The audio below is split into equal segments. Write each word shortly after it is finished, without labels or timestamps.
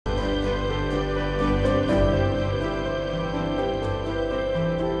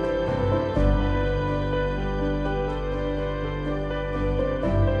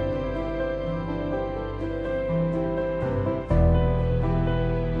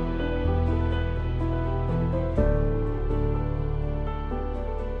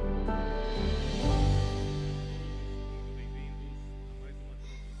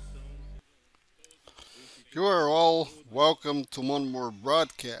welcome to one more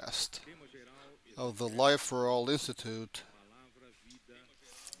broadcast of the Life for All Institute.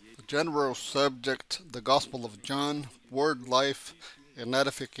 The general subject, the Gospel of John, Word, Life, and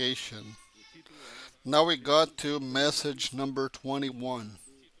Edification. Now we got to message number 21.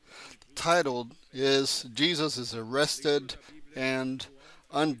 The title is Jesus is Arrested and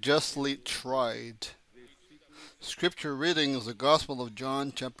Unjustly Tried. Scripture reading is the Gospel of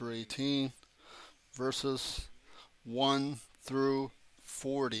John, chapter 18, verses 1 through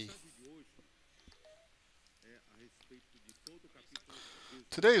 40.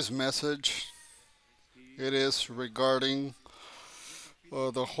 Today's message, it is regarding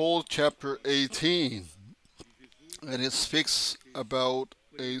the whole chapter 18, and it speaks about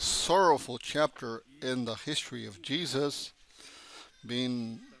a sorrowful chapter in the history of Jesus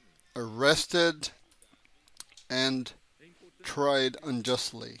being arrested and tried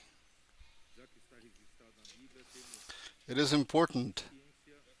unjustly. It is important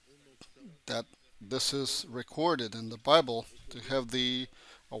that this is recorded in the Bible to have the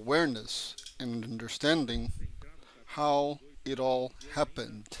awareness and understanding how it all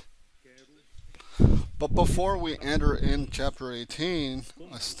happened. But before we enter in chapter 18,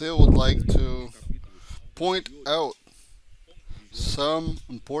 I still would like to point out some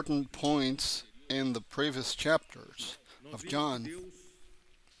important points in the previous chapters of John.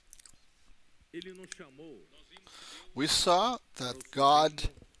 We saw that God,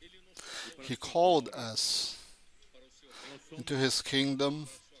 He called us into His kingdom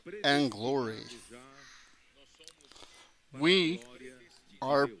and glory. We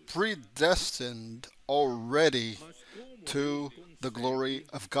are predestined already to the glory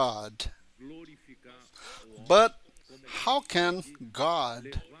of God. But how can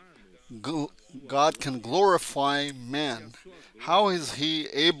God can glorify man? How is He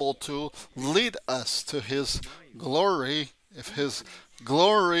able to lead us to His glory if His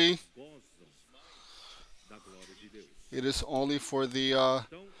glory, it is only for the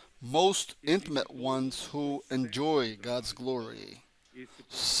most intimate ones who enjoy God's glory?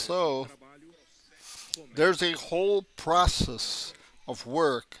 So there's a whole process of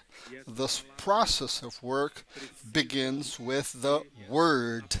work. This process of work begins with the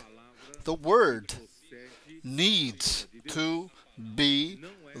Word. The Word needs to be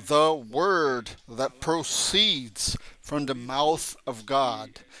the Word that proceeds from the mouth of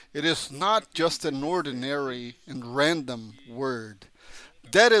God. It is not just an ordinary and random word.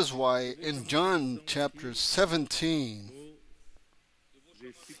 That is why in John chapter 17,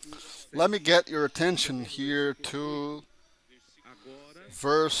 let me get your attention here to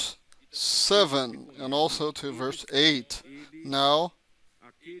verse 7 and also to verse 8. Now,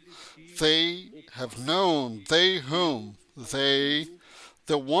 they have known, the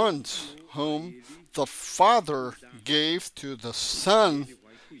ones whom the Father gave to the Son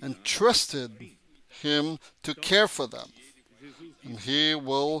and trusted Him to care for them, and He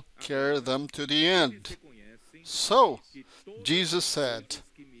will carry them to the end. So, Jesus said,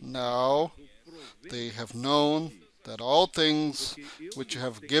 now they have known that all things which you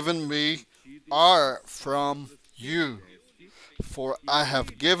have given me are from you. For I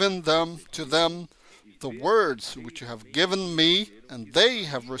have given them to them the words which you have given me, and they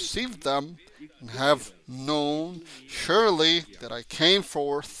have received them, and have known surely that I came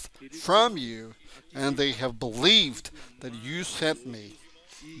forth from you, and they have believed that you sent me.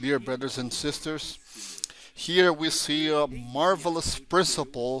 Dear brothers and sisters, here we see a marvelous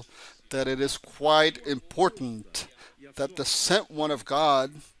principle that it is quite important that the sent one of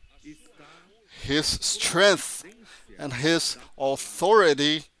God, His strength and His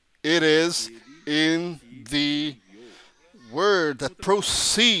authority, it is in the Word that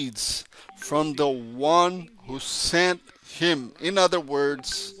proceeds from the one who sent Him. In other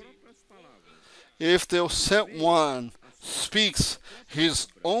words, if the sent one speaks his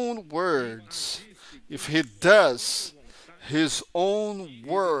own words, if he does his own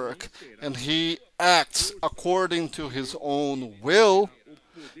work, and he acts according to his own will,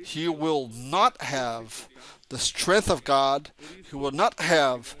 he will not have the strength of God, he will not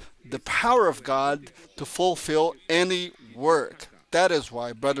have the power of God to fulfill any work. That is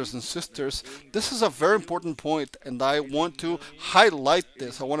why, brothers and sisters, this is a very important point, and I want to highlight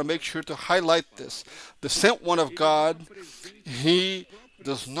this. I want to make sure to highlight this. The sent one of God, he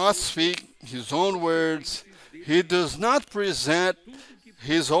does not speak his own words. He does not present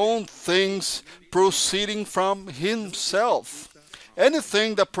his own things proceeding from himself.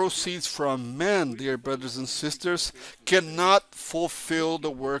 Anything that proceeds from man, dear brothers and sisters, cannot fulfill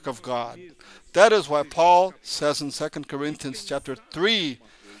the work of God. That is why Paul says in 2 Corinthians chapter 3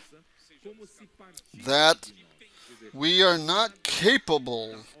 that We are not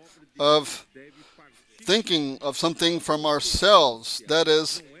capable of thinking of something from ourselves. That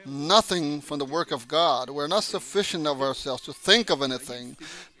is nothing from the work of God. We're not sufficient of ourselves to think of anything.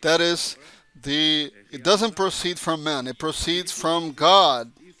 That is, it doesn't proceed from man, it proceeds from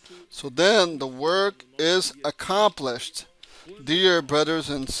God. So then the work is accomplished. Dear brothers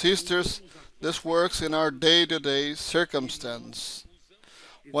and sisters, this works in our day-to-day circumstance.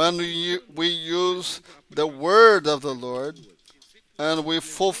 When we use the word of the Lord and we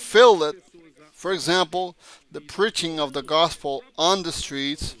fulfill it, for example, the preaching of the gospel on the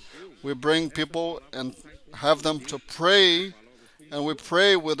streets, we bring people and have them to pray, and we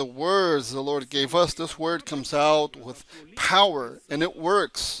pray with the words the Lord gave us. This word comes out with power and it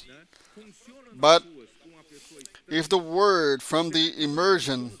works. But if the word from the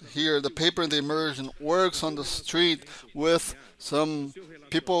immersion here, the paper in the immersion, works on the street with some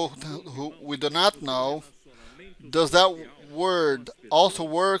people who we do not know, does that word also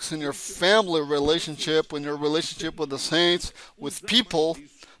works in your family relationship, in your relationship with the saints, with people?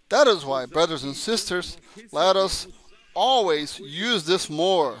 That is why, brothers and sisters, let us always use this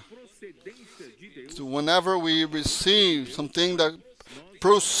more. So whenever we receive something that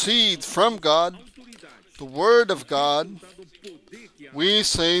proceeds from God, the Word of God, we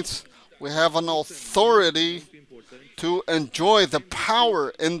saints, we have an authority to enjoy the power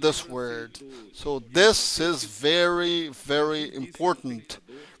in this Word. So this is very, very important.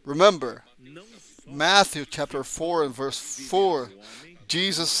 Remember, Matthew chapter 4 and verse 4,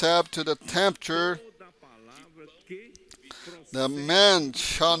 Jesus said to the tempter, "The man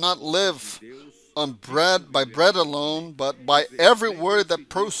shall not live on by bread alone, but by every word that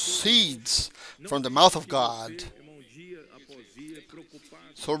proceeds from the mouth of God."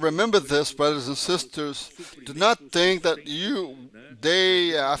 So remember this, brothers and sisters. Do not think that you,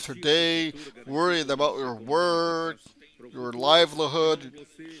 day after day, worried about your work, your livelihood,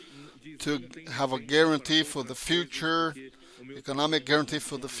 to have a guarantee for the future, economic guarantee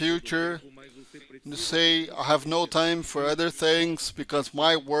for the future. You say, I have no time for other things because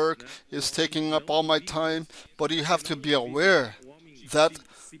my work is taking up all my time. But you have to be aware that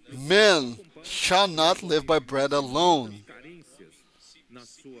men shall not live by bread alone.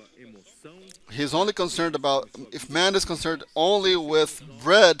 He's only concerned about, if man is concerned only with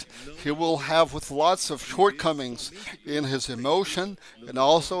bread, he will have with lots of shortcomings in his emotion and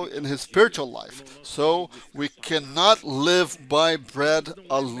also in his spiritual life. So we cannot live by bread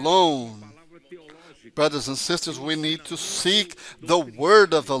alone. Brothers and sisters, we need to seek the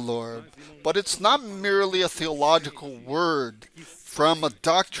word of the Lord. But it's not merely a theological word from a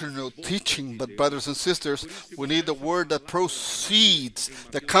doctrinal teaching, but brothers and sisters, we need the word that proceeds,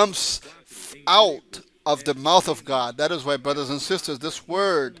 that comes out of the mouth of God. That is why, brothers and sisters, this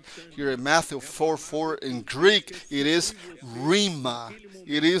word here in Matthew 4:4 in Greek, it is rhema.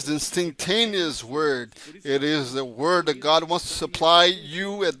 It is the instantaneous word. It is the word that God wants to supply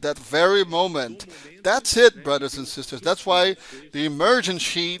you at that very moment. That's it, brothers and sisters. That's why the immersion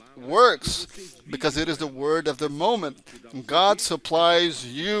sheet works, because it is the word of the moment. God supplies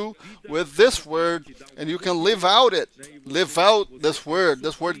you with this word, and you can live out it. Live out this word.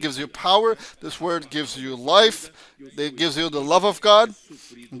 This word gives you power. This word gives you life. It gives you the love of God.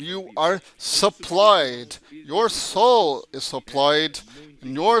 You are supplied. Your soul is supplied,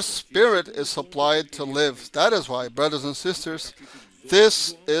 and your spirit is supplied to live. That is why, brothers and sisters,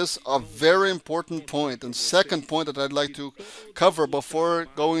 this is a very important point. And second point that I'd like to cover before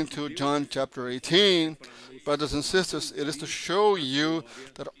going to John chapter 18, brothers and sisters, it is to show you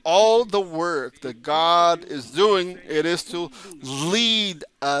that all the work that God is doing, it is to lead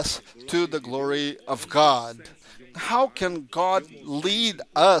us to the glory of God. How can God lead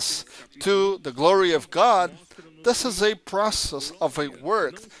us to the glory of God? This is a process of a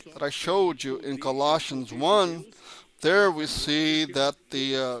work that I showed you in Colossians 1. There we see that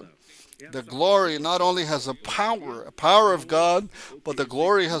the glory not only has a power of God, but the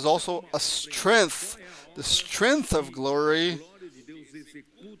glory has also a strength. The strength of glory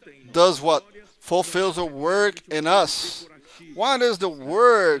does what? Fulfills a work in us. What is the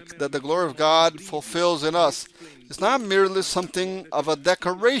work that the glory of God fulfills in us? It's not merely something of a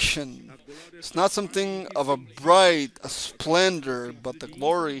decoration. It's not something of a bright, a splendor, but the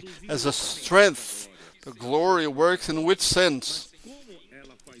glory as a strength. The glory works in which sense?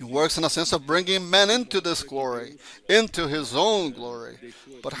 It works in a sense of bringing man into this glory, into his own glory.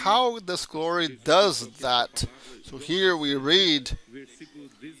 But how this glory does that? So here we read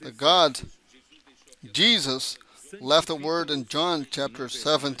that God, Jesus, left a word in John chapter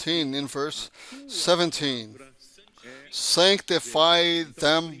 17 in verse 17. Sanctify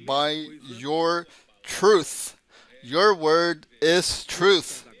them by your truth. Your word is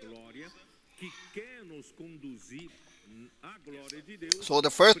truth. So the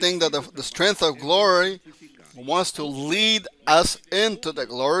first thing that the strength of glory wants to lead us into the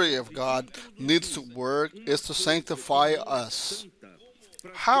glory of God needs to work is to sanctify us.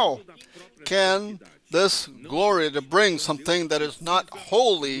 How can this glory to bring something that is not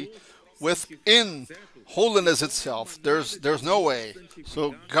holy within holiness itself? There's no way.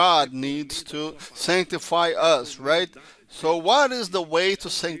 So God needs to sanctify us, right? So what is the way to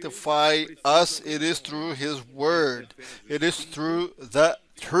sanctify us? It is through His Word. It is through the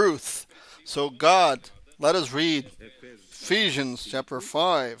truth. So God, let us read Ephesians chapter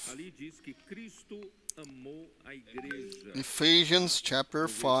 5. Ephesians chapter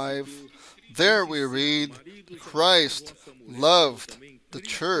 5. There we read, Christ loved the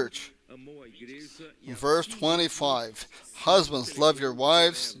church. In verse 25, husbands, love your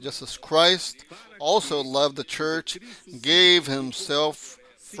wives, just as Christ also loved the church, gave himself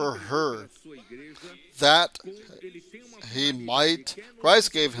for her, that he might.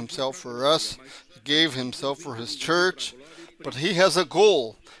 Christ gave himself for us, gave himself for his church, but he has a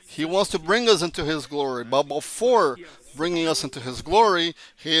goal. He wants to bring us into his glory, but before bringing us into his glory,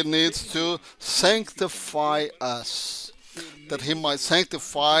 he needs to sanctify us, that he might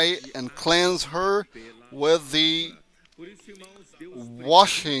sanctify and cleanse her with the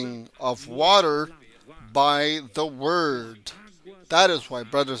washing of water by the word. That is why,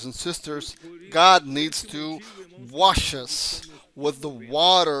 brothers and sisters, God needs to wash us with the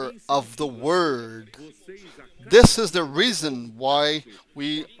water of the word. This is the reason why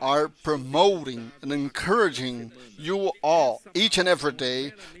we are promoting and encouraging you all, each and every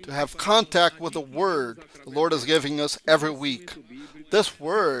day, to have contact with the Word the Lord is giving us every week. This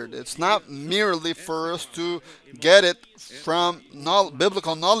Word, it's not merely for us to get it from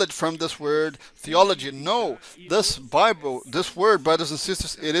biblical knowledge from this Word, theology. No, this Bible, this Word, brothers and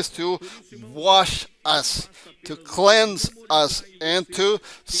sisters, it is to wash us, to cleanse us, and to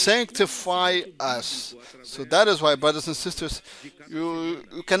sanctify us. So that is why, brothers and sisters, you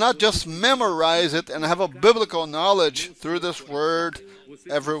cannot just memorize it and have a biblical knowledge through this word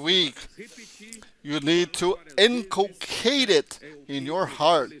every week. You need to inculcate it in your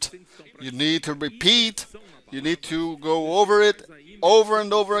heart. You need to repeat. You need to go over it over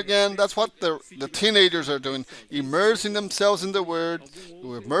and over again. That's what the teenagers are doing, immersing themselves in the Word.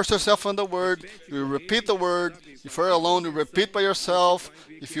 You immerse yourself in the Word. You repeat the Word. If you're alone, you repeat by yourself.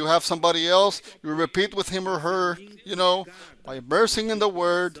 If you have somebody else, you repeat with him or her, by immersing in the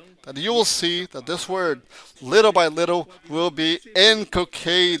Word, that you will see that this Word, little by little, will be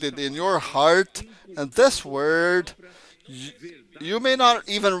inculcated in your heart. And this Word, you may not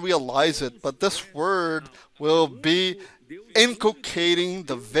even realize it, but this Word will be inculcating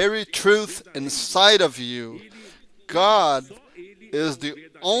the very truth inside of you. God is the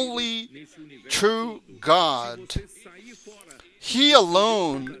only true God. He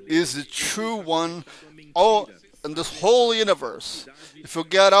alone is the true one in this whole universe. If you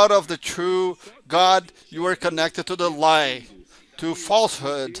get out of the true God, you are connected to the lie, to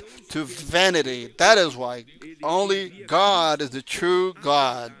falsehood, to vanity. That is why only God is the true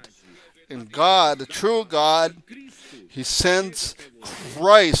God. And God, the true God, He sends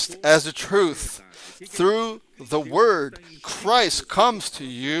Christ as the truth. Through the Word, Christ comes to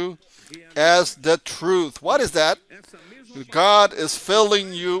you as the truth. What is that? God is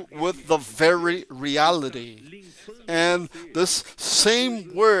filling you with the very reality. And this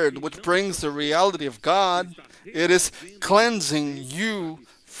same Word which brings the reality of God, it is cleansing you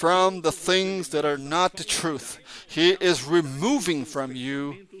from the things that are not the truth. He is removing from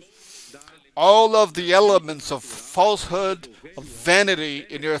you all of the elements of falsehood, of vanity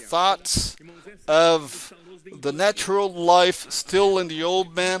in your thoughts, of the natural life still in the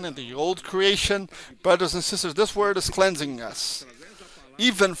old man and the old creation. Brothers and sisters, this word is cleansing us,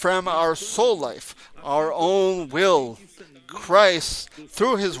 even from our soul life, our own will. Christ,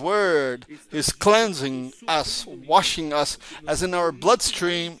 through His Word, is cleansing us, washing us, as in our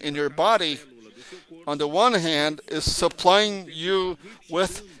bloodstream in your body. On the one hand, is supplying you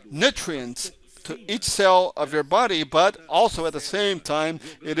with nutrients to each cell of your body, but also at the same time,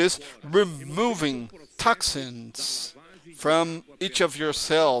 it is removing toxins from each of your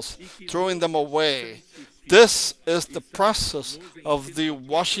cells, throwing them away. This is the process of the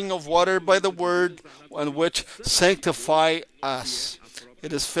washing of water by the Word, on which sanctify us.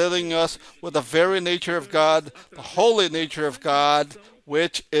 It is filling us with the very nature of God, the holy nature of God,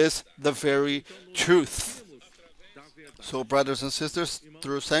 which is the very truth. So, brothers and sisters,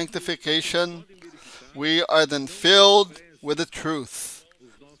 through sanctification, we are then filled with the truth.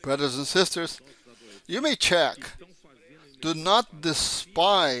 Brothers and sisters, you may check do not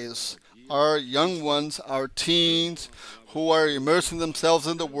despise our young ones, our teens, who are immersing themselves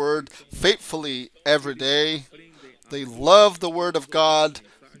in the Word faithfully every day. They love the Word of God.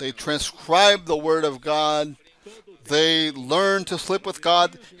 They transcribe the Word of God. They learn to sleep with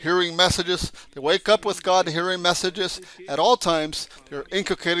God, hearing messages. They wake up with God, hearing messages. At all times, they're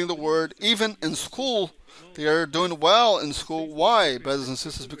inculcating the Word. Even in school, they are doing well in school. Why, brothers and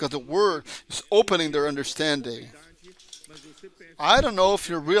sisters? Because the Word is opening their understanding. I don't know if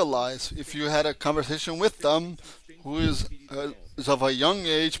you realize, if you had a conversation with them who is of a young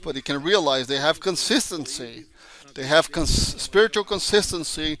age, but you can realize they have consistency. They have spiritual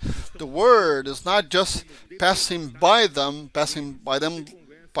consistency. The Word is not just passing by their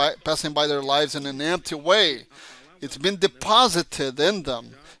lives in an empty way. It's been deposited in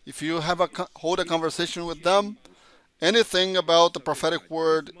them. If you have hold a conversation with them, anything about the prophetic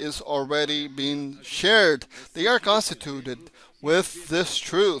word is already being shared. They are constituted with this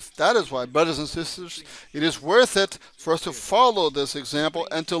truth. That is why, brothers and sisters, it is worth it for us to follow this example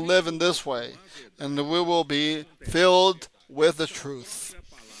and to live in this way. And we will be filled with the truth.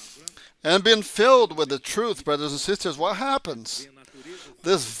 And being filled with the truth, brothers and sisters, what happens?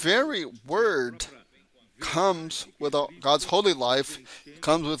 This very word comes with God's holy life. It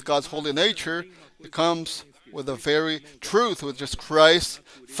comes with God's holy nature. It comes with the very truth, which is Christ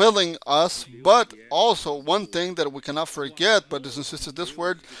filling us. But also one thing that we cannot forget, brothers and sisters, this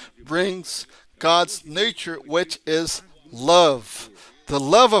word brings God's nature, which is love. The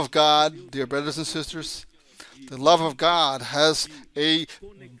love of God, dear brothers and sisters, the love of God has a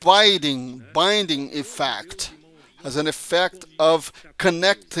binding effect, has an effect of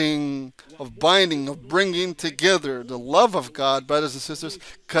connecting, of binding, of bringing together. The love of God, brothers and sisters,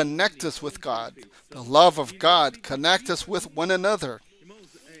 connect us with God. The love of God connects us with one another.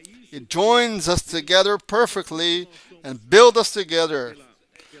 It joins us together perfectly and builds us together.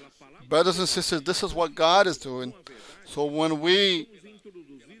 Brothers and sisters, this is what God is doing. So when we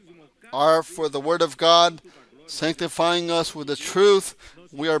are for the Word of God, sanctifying us with the truth,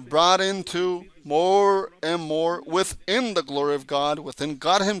 we are brought into more and more within the glory of God, within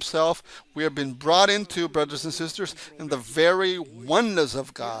God Himself. We have been brought into, brothers and sisters, in the very oneness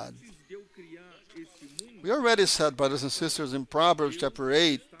of God. We already said, brothers and sisters, in Proverbs chapter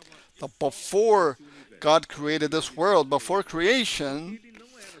 8, that before God created this world, before creation,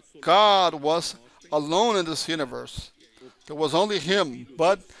 God was alone in this universe. There was only Him,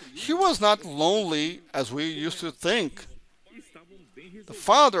 but He was not lonely as we used to think. The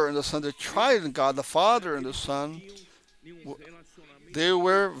Father and the Son, the Triune God, the Father and the Son, they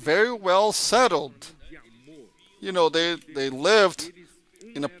were very well settled. You know, they lived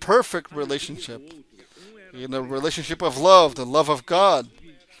in a perfect relationship, in a relationship of love, the love of God.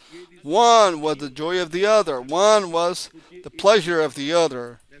 One was the joy of the other. One was the pleasure of the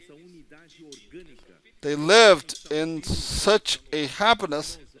other. They lived in such a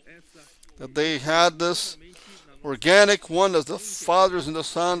happiness that they had this organic oneness, the Father's in the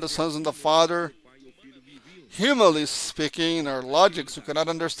Son, the Son's in the Father. Humanly speaking, in our logics, we cannot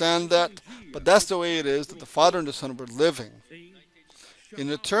understand that, but that's the way it is, that the Father and the Son were living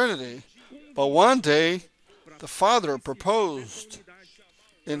in eternity. But one day, the Father proposed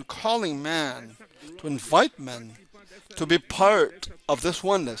in calling man, to invite men to be part of this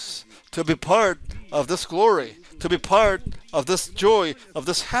oneness, to be part of this glory, to be part of this joy, of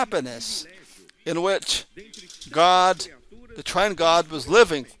this happiness in which God, the Triune God, was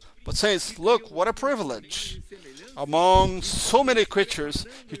living. But saints, look, what a privilege. Among so many creatures,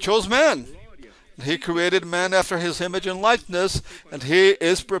 He chose man. He created man after His image and likeness, and He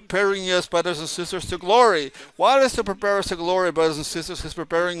is preparing us, brothers and sisters, to glory. What is to prepare us to glory, brothers and sisters? He's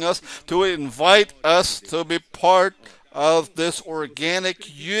preparing us to invite us to be part of this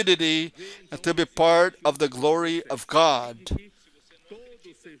organic unity and to be part of the glory of God.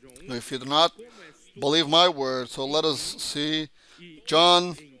 If you do not believe my word, so let us see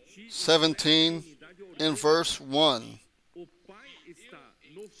John 17 in verse 1.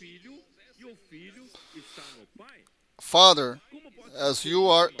 Father, as you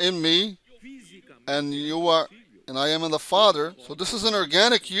are in me, and I am in the Father, so this is an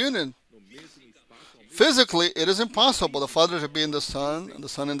organic union. Physically, it is impossible the Father to be in the Son and the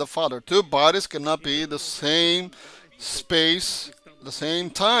Son in the Father. Two bodies cannot be the same space, the same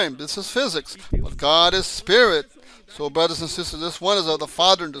time. This is physics. But God is spirit. So, brothers and sisters, this one is of the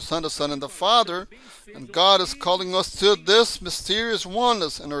Father and the Son and the Father. And God is calling us to this mysterious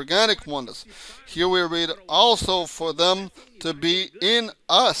oneness and organic oneness. Here we read, also for them to be in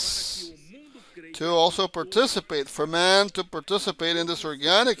us, to also participate, for man to participate in this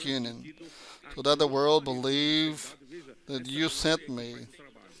organic union, so that the world believe that you sent me.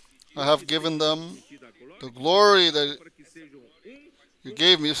 I have given them the glory that you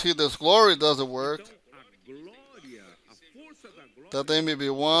gave me. You see, this glory does the work, that they may be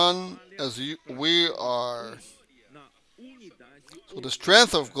one as we are. So the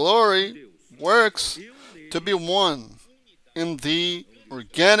strength of glory works to be one in the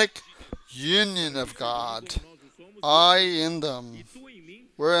organic union of God. I in them.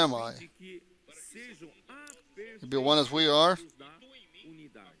 Where am I? To be one as we are.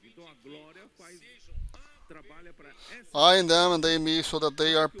 I in them and they in me, so that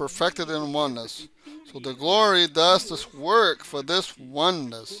they are perfected in oneness. So the glory does this work for this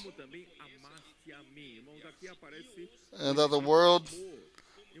oneness. And that the world,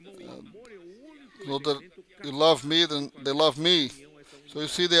 so that you love me, then they love me. So you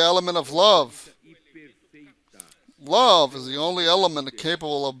see the element of love. Love is the only element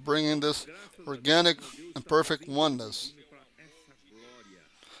capable of bringing this organic and perfect oneness.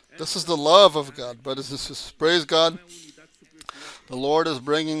 This is the love of God, brothers and sisters. Praise God. The Lord is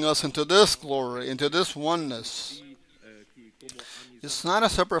bringing us into this glory, into this oneness. It's not a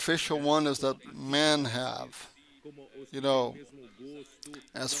superficial oneness that men have,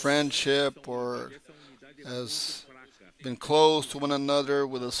 as friendship or as being close to one another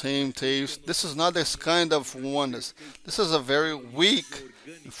with the same taste. This is not this kind of oneness. This is a very weak,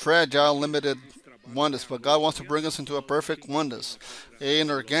 fragile, limited oneness. But God wants to bring us into a perfect oneness,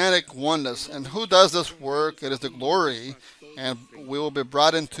 an organic oneness. And who does this work? It is the glory. And we will be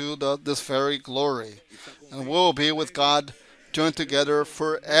brought into this very glory. And we will be with God joined together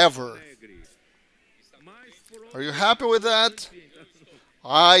forever. Are you happy with that?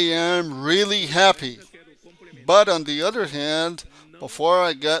 I am really happy. But on the other hand, before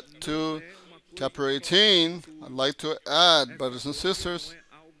I get to chapter 18, I'd like to add, brothers and sisters,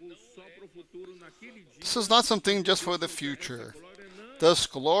 this is not something just for the future. This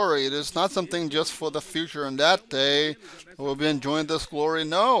glory, it is not something just for the future and that day we'll be enjoying this glory.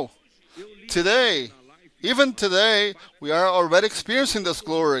 No. Today, even today, we are already experiencing this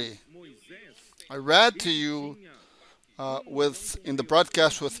glory. I read to you in the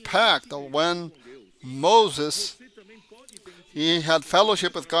broadcast with Pac that when Moses, he had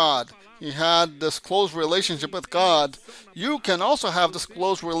fellowship with God. He had this close relationship with God. You can also have this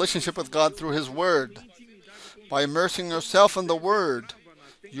close relationship with God through His Word. By immersing yourself in the Word,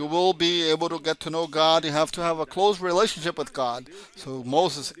 you will be able to get to know God. You have to have a close relationship with God. So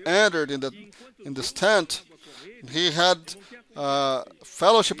Moses entered in this tent. He had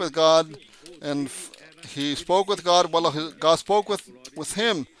fellowship with God, and he spoke with God while God spoke with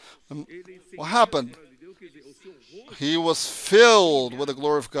him. And what happened? He was filled with the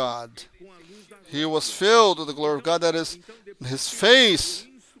glory of God. He was filled with the glory of God. That is, his face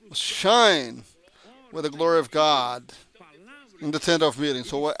was shine with the glory of God in the tent of meeting.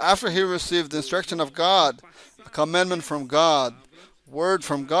 So after he received the instruction of God, a commandment from God, word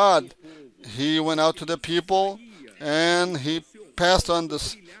from God, he went out to the people and he passed on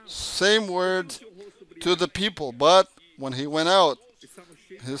this same word to the people. But when he went out,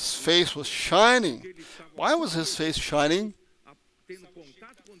 his face was shining. Why was his face shining?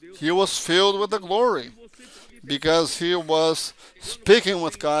 He was filled with the glory because he was speaking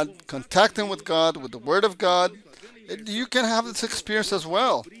with God, contacting with God, with the Word of God. You can have this experience as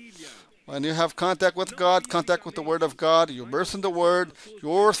well. When you have contact with God, contact with the Word of God, you immerse in the Word,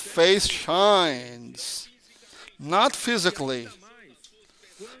 your face shines. Not physically,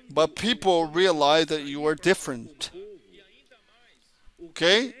 but people realize that you are different.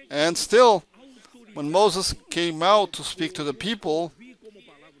 Okay? And still, when Moses came out to speak to the people,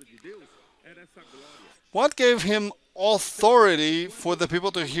 what gave him authority for the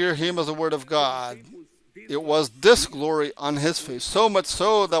people to hear him as the Word of God? It was this glory on his face. So much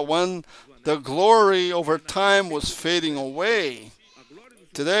so that when the glory over time was fading away,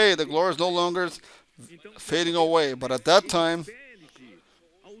 today the glory is no longer fading away, but at that time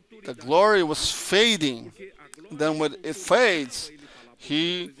the glory was fading. Then when it fades,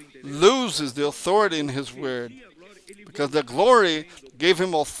 he loses the authority in his word, because the glory gave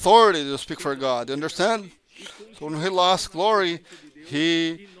him authority to speak for God. You understand? So when he lost glory,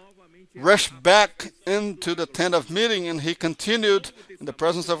 he rushed back into the tent of meeting and he continued in the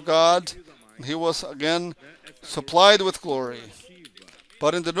presence of God. And he was again supplied with glory.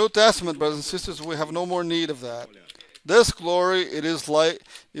 But in the New Testament, brothers and sisters, we have no more need of that. This glory, it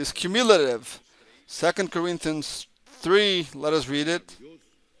is cumulative. 2 Corinthians 3, let us read it.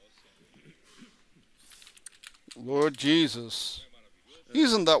 Lord Jesus.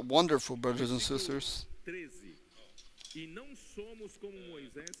 Isn't that wonderful, brothers and sisters?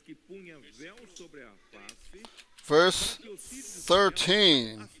 Verse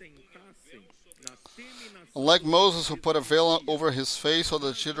 13. Unlike Moses, who put a veil over his face so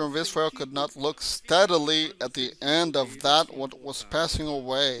the children of Israel could not look steadily at the end of that what was passing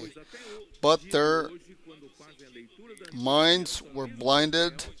away, but their minds were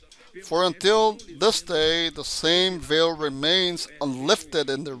blinded. For until this day, the same veil remains unlifted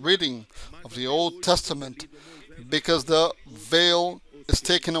in the reading of the Old Testament, because the veil is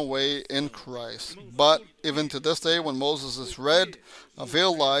taken away in Christ. But even to this day, when Moses is read, a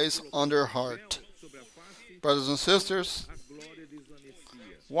veil lies on their heart. Brothers and sisters,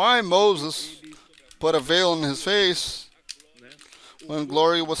 why Moses put a veil on his face when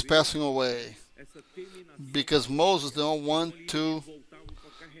glory was passing away? Because Moses didn't want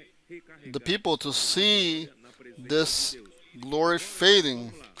the people to see this glory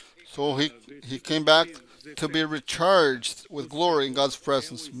fading. So he came back to be recharged with glory in God's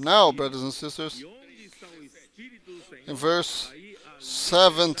presence. Now, brothers and sisters, in verse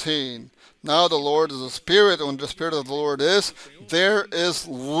 17, now the Lord is a spirit, and when the Spirit of the Lord is, there is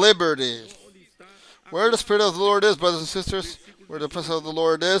liberty. Where the Spirit of the Lord is, brothers and sisters, where the presence of the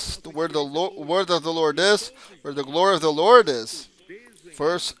Lord is, where the word of the Lord is, where the glory of the Lord is.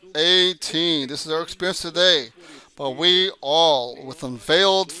 Verse 18, this is our experience today. But we all, with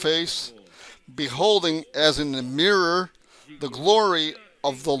unveiled face, beholding as in a mirror the glory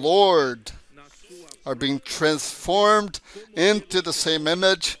of the Lord, are being transformed into the same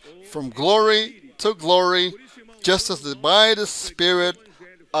image from glory to glory, just as by the Spirit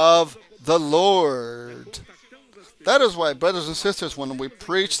of the Lord. That is why, brothers and sisters, when we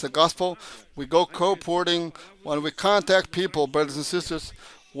preach the gospel, we go co-porting, when we contact people, brothers and sisters,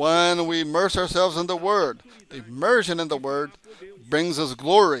 when we immerse ourselves in the Word. The immersion in the Word brings us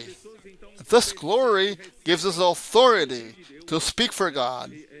glory. This glory gives us authority to speak for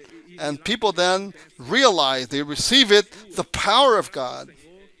God. And people then realize, they receive it, the power of God.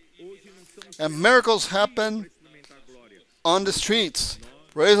 And miracles happen on the streets.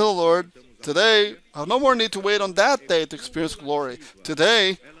 Praise the Lord. Today, I have no more need to wait on that day to experience glory.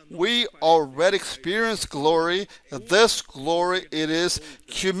 Today, we already experience glory. This glory, it is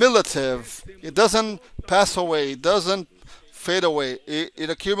cumulative. It doesn't pass away. It doesn't fade away.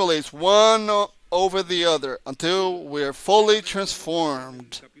 It accumulates one over the other until we are fully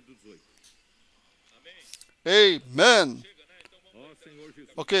transformed. Amen.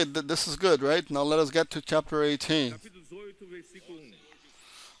 Okay, this is good, right? Now let us get to chapter 18.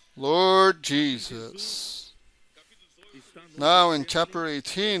 Lord Jesus. Now in chapter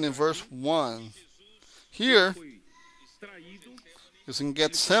 18, in verse 1, here is in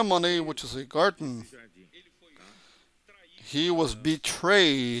Gethsemane, which is a garden. He was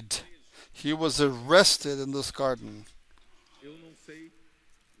betrayed. He was arrested in this garden.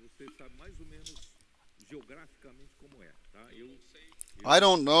 I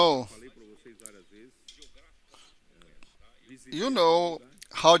don't know. You know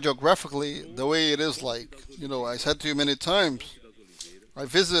how geographically the way it is like. You know, I said to you many times, I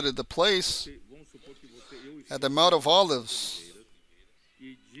visited the place at the Mount of Olives.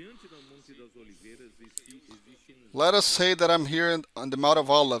 Let us say that I'm here on the Mount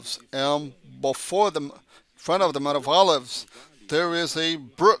of Olives, and before the front of the Mount of Olives, there is a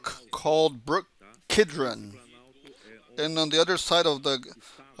brook called Brook Kidron, and on the other side of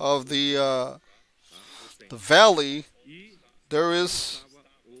the valley, there is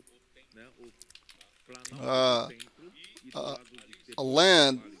a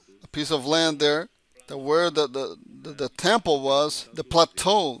piece of land there, where the temple was, the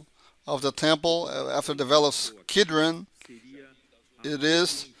plateau of the temple after the Valley of Kidron. It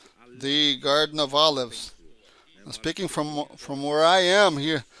is the Garden of Olives. And speaking from where I am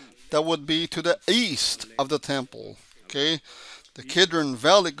here, that would be to the east of the temple. Okay, the Kidron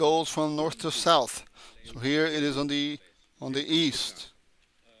Valley goes from north to south. So here it is on the east.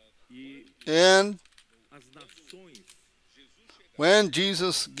 And when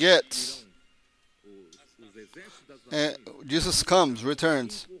Jesus returns.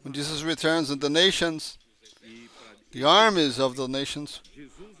 When Jesus returns, and the nations, the armies of the nations,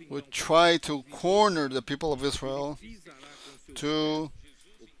 would try to corner the people of Israel, to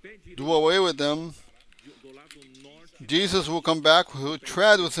do away with them. Jesus will come back, who will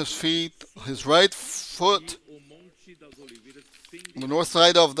tread with his feet, his right foot, on the north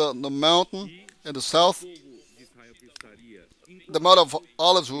side of the mountain, and the south. The Mount of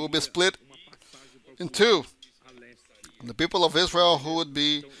Olives will be split in two. The people of Israel who would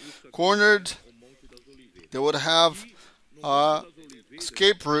be cornered, they would have an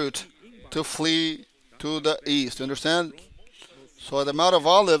escape route to flee to the east. You understand? So at the Mount of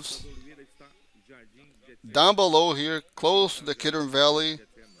Olives, down below here, close to the Kidron Valley,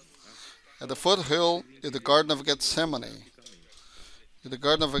 at the foothill, is the Garden of Gethsemane. The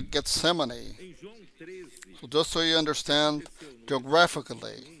Garden of Gethsemane. So just so you understand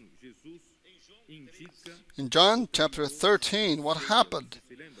geographically. In John chapter 13, what happened?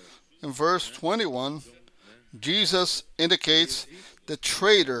 In verse 21, Jesus indicates the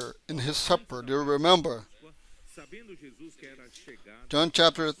traitor in his supper. Do you remember? John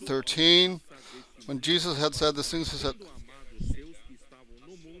chapter 13, when Jesus had said these things, he said,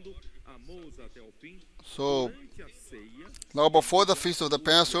 so now before the feast of the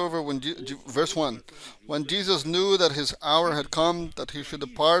Passover, verse 1, when Jesus knew that his hour had come, that he should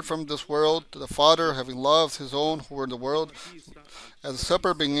depart from this world to the Father, having loved his own who were in the world, as the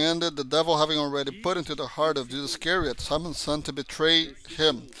supper being ended, the devil having already put into the heart of Judas Iscariot, Simon's son, to betray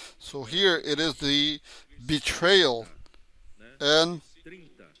him. So here it is the betrayal. And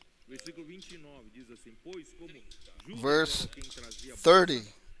verse 30.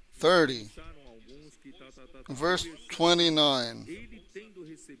 Verse 29.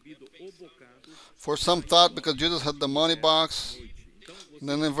 For some thought because Judas had the money box. And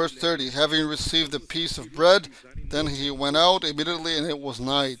then in verse 30, having received a piece of bread, then he went out immediately and it was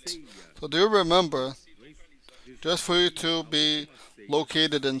night. So do you remember, just for you to be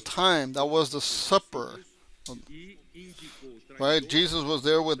located in time, that was the supper. Right? Jesus was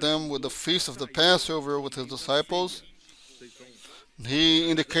there with them with the feast of the Passover with his disciples. He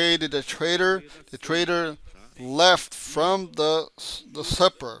indicated a traitor. The traitor left from the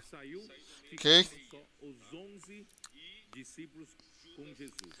supper. Okay?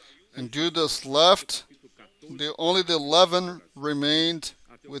 And Judas left. Only the 11 remained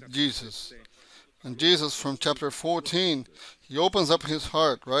with Jesus. And Jesus, from chapter 14, he opens up his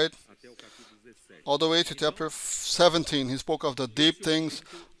heart, right? All the way to chapter 17, he spoke of the deep things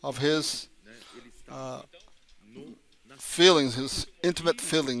of his feelings, his intimate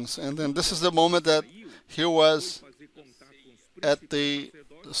feelings. And then this is the moment that he was at the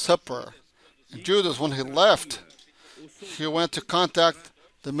supper. And Judas, when he left, he went to contact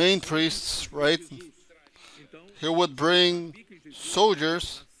the main priests, right? He would bring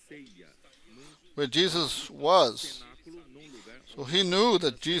soldiers where Jesus was. So he knew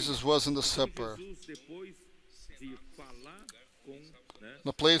that Jesus was in the supper,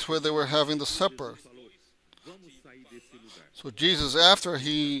 the place where they were having the supper. So Jesus, after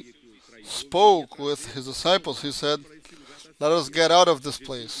he spoke with his disciples, he said, let us get out of this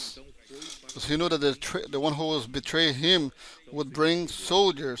place. Because he knew that the one who was betraying him would bring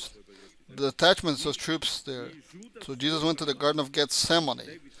soldiers, the detachments of troops there. So Jesus went to the Garden of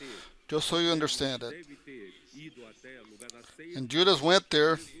Gethsemane, just so you understand it. And Judas went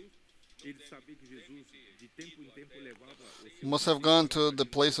there. He must have gone to the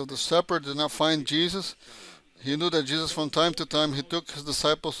place of the supper, did not find Jesus. He knew that Jesus, from time to time, he took his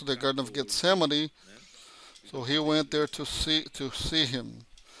disciples to the Garden of Gethsemane. So he went there to see him.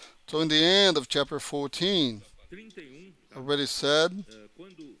 So in the end of chapter 14, already said,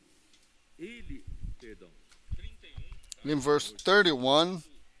 in verse 31,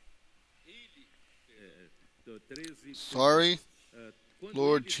 sorry,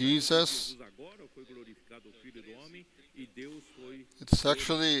 Lord Jesus, it's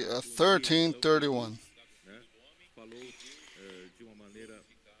actually 13:31.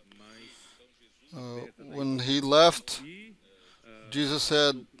 When he left, Jesus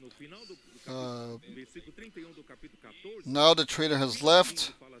said, now the traitor has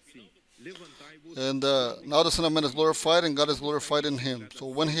left, and now the Son of Man is glorified, and God is glorified in him. So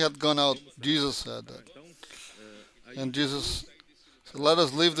when he had gone out, Jesus said that. And Jesus said, let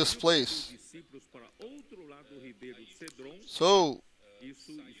us leave this place. So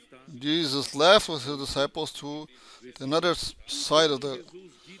Jesus left with his disciples to another side of the...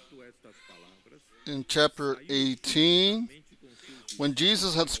 In chapter 18, when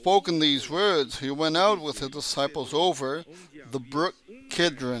Jesus had spoken these words, he went out with his disciples over the brook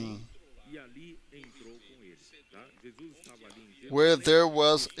Kidron, where there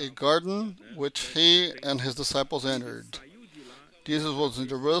was a garden which he and his disciples entered. Jesus was in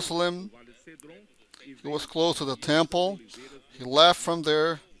Jerusalem. He was close to the temple. He left from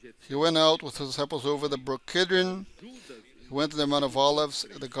there. He went out with his disciples over the brook Kidron. He went to the Mount of Olives,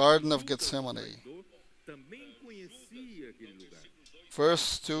 the Garden of Gethsemane.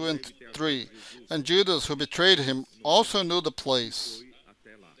 Verse 2 and 3. And Judas, who betrayed him, also knew the place.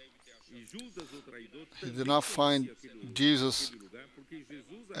 He did not find Jesus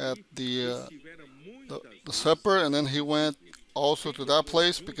at the supper, and then he went also to that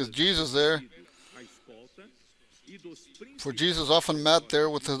place because Jesus there For Jesus often met there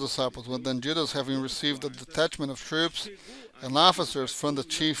with his disciples. When then Judas, having received a detachment of troops and officers from the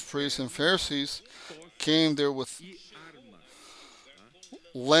chief priests and Pharisees, came there with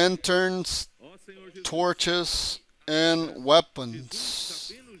lanterns, torches, and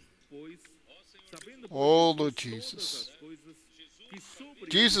weapons. Oh, Lord Jesus.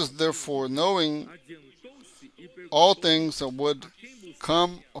 Jesus, therefore, knowing all things that would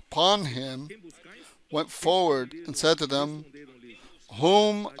come upon him, went forward and said to them,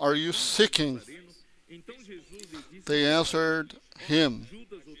 "Whom are you seeking?" They answered him,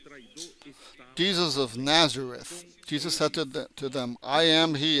 "Jesus of Nazareth." Jesus said to them, "I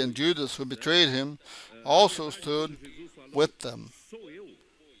am he." And Judas, who betrayed him, also stood with them.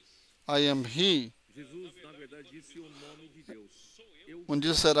 I am he. When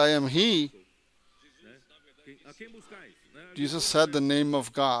Jesus said, "I am he," Jesus said the name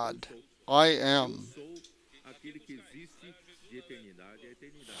of God. I am.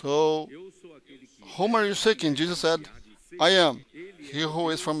 So, whom are you seeking? Jesus said, "I am he who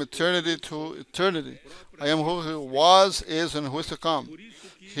is from eternity to eternity. I am who was, is, and who is to come."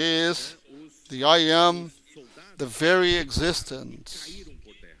 He is the I am, the very existence.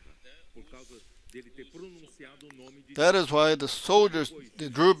 That is why the soldiers, they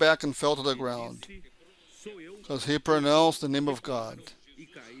drew back and fell to the ground, because he pronounced the name of God.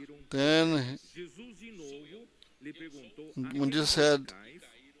 Then, when Jesus said,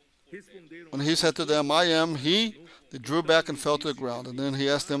 when he said to them, "I am he," they drew back and fell to the ground. And then he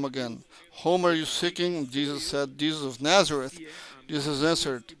asked them again, "Whom are you seeking?" Jesus said, "Jesus of Nazareth." Jesus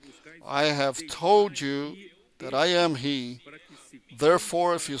answered, "I have told you that I am he.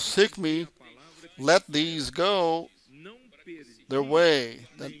 Therefore, if you seek me, let these go their way,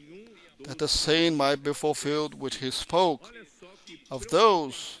 that the saying might be fulfilled which he spoke. Of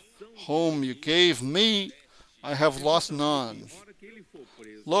those whom you gave me, I have lost none."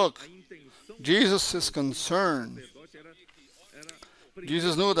 Look, Jesus is concerned.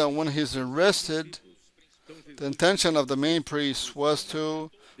 Jesus knew that when he's arrested, the intention of the main priest was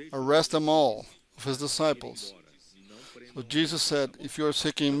to arrest them all, of his disciples. So Jesus said, "If you are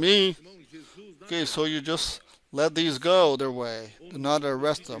seeking me, okay, so you just let these go their way. Do not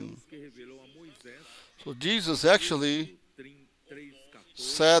arrest them." So Jesus actually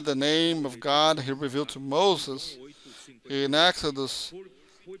said the name of God he revealed to Moses in Exodus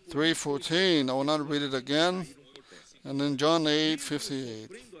 3:14. I will not read it again. And in John 8:58.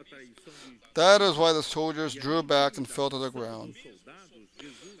 That is why the soldiers drew back and fell to the ground.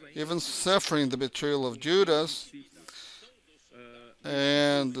 Even suffering the betrayal of Judas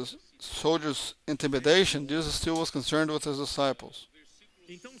and the soldiers' intimidation, Jesus still was concerned with his disciples.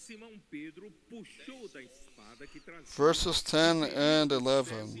 Verses 10 and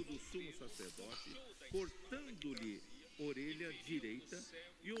 11.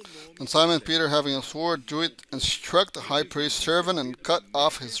 And Simon Peter, having a sword, drew it and struck the high priest's servant and cut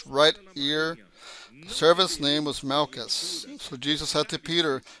off his right ear. The servant's name was Malchus. So Jesus said to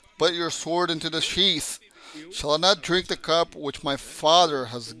Peter, "Put your sword into the sheath. Shall I not drink the cup which my Father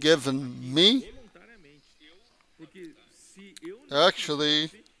has given me?"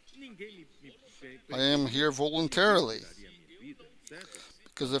 Actually, I am here voluntarily.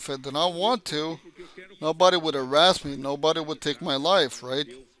 Because if I did not want to, nobody would arrest me. Nobody would take my life, right?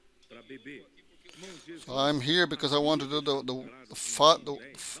 So I'm here because I want to do the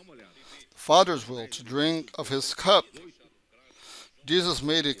Father's will, to drink of his cup. Jesus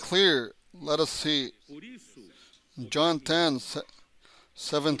made it clear. Let us see. In John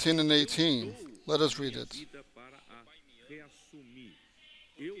 10:17 and 18. Let us read it.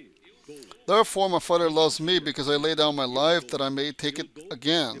 "Therefore my Father loves me, because I lay down my life that I may take it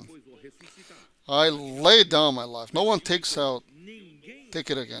again." I lay down my life. No one take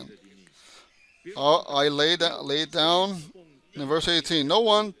it again. I lay down. In verse 18, "No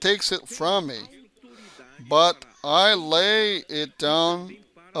one takes it from me, but I lay it down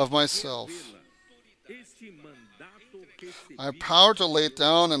of myself." I have power to lay it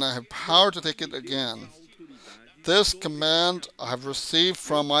down, and I have power to take it again. This command I have received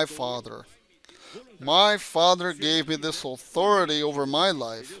from my Father. My Father gave me this authority over my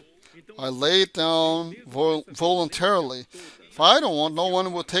life. I lay it down voluntarily. If I don't want, no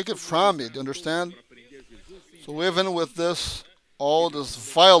one will take it from me. Do you understand? So even with this, all this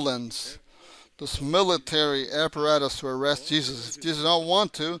violence, this military apparatus to arrest Jesus, if Jesus did not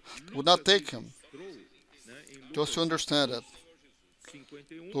want to, they would not take him. Just to understand it.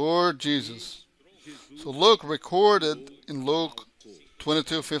 Lord Jesus. So Luke recorded in Luke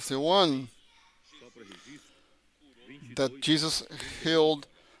 22:51 that Jesus healed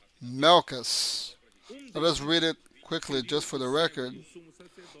Malchus, Let us read it quickly just for the record.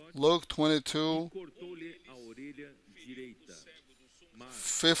 Luke 22:51.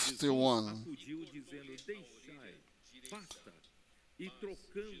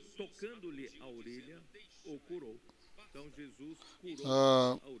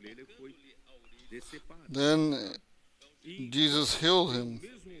 Then Jesus healed him.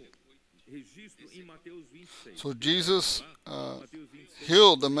 So Jesus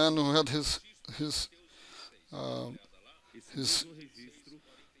healed the man who had his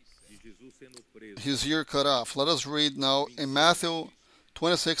ear cut off. Let us read now in Matthew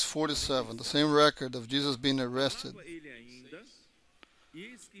 26:47, the same record of Jesus being arrested.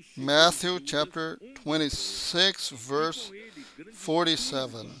 Matthew chapter 26, verse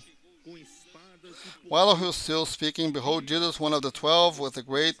 47. While he was still speaking, behold, Jesus, one of the 12, with a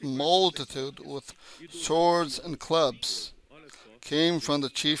great multitude, with swords and clubs, came from the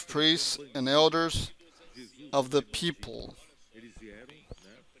chief priests and elders of the people.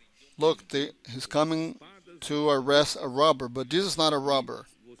 Look, he's coming to arrest a robber, but Jesus is not a robber.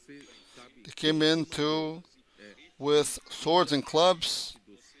 They came in with swords and clubs.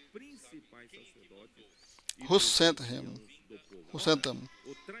 Who sent him? Who sent them?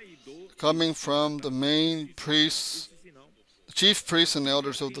 Coming from the main priests, the chief priests and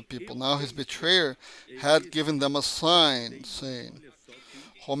elders of the people. Now his betrayer had given them a sign, saying,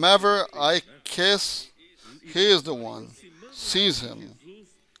 whomever I kiss, he is the one. Seize him.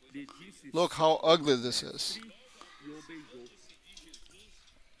 Look how ugly this is.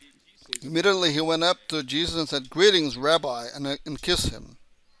 Immediately he went up to Jesus and said, greetings, Rabbi, and kissed him.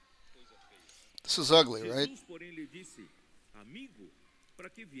 This is ugly, right?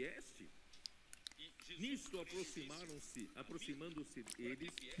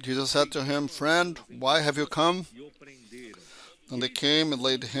 Jesus said to him, friend, why have you come? And they came and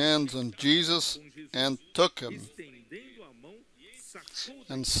laid hands on Jesus and took him.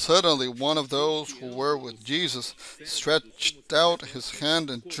 And suddenly one of those who were with Jesus stretched out his hand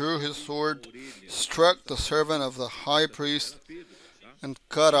and drew his sword, struck the servant of the high priest, and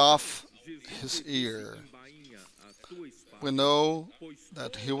cut off his ear. We know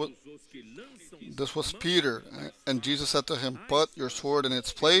that this was Peter, and Jesus said to him, put your sword in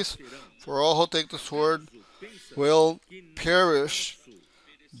its place, for all who take the sword will perish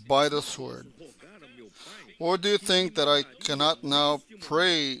by the sword. Or do you think that I cannot now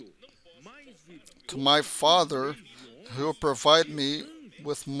pray to my Father, who will provide me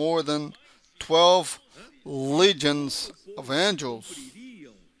with more than 12 legions of angels?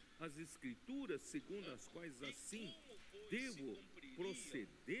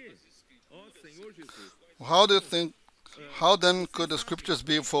 How then could the scriptures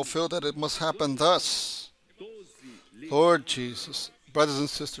be fulfilled that it must happen thus? Lord Jesus, brothers and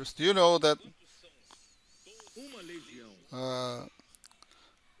sisters, do you know that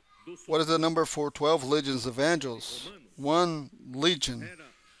what is the number for 12 legions of angels? One legion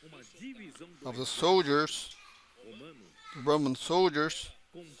of the soldiers, the Roman soldiers,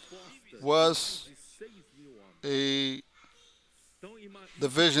 was a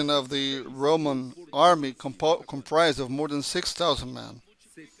division of the Roman army comprised of more than 6,000 men.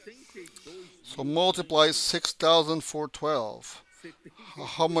 So multiply 6,000 for 12.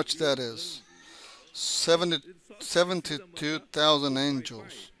 How much that is? 72,000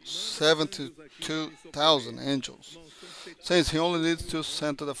 angels. 72,000 angels. Says he only needs to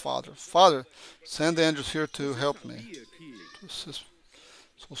send to the Father. Father, send the angels here to help me. So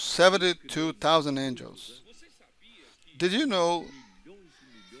 72,000 angels. Did you know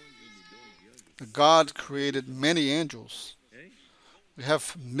that God created many angels? We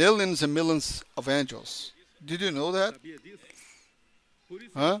have millions and millions of angels. Did you know that?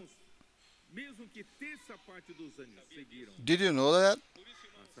 Huh? Did you know that?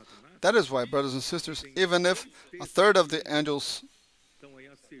 That is why, brothers and sisters, even if a third of the angels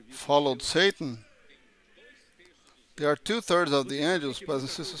followed Satan, there are 2/3 of the angels, brothers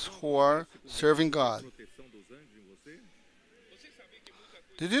and sisters, who are serving God.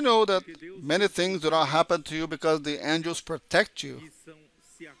 Did you know that many things do not happen to you because the angels protect you?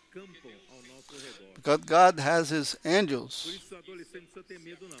 Because God has his angels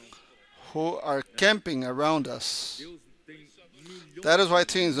who are camping around us. That is why,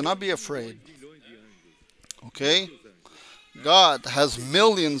 teens, do not be afraid. Okay? God has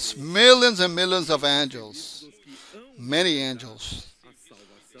millions and millions of angels. Many angels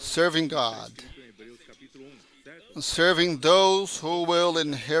serving God. Serving those who will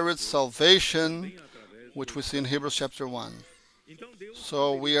inherit salvation, which we see in Hebrews chapter 1.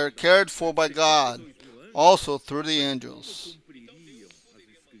 So we are cared for by God, also through the angels.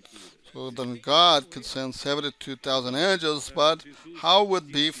 So then God could send 72,000 angels, but how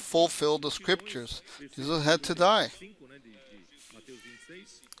would be fulfilled the scriptures? Jesus had to die.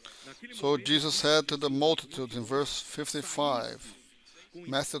 So Jesus said to the multitudes in verse 55,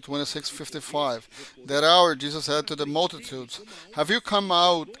 Matthew 26:55, that hour Jesus said to the multitudes, have you come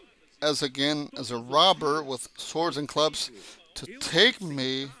out as a robber with swords and clubs to take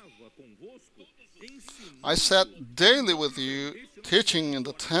me? I sat daily with you, teaching in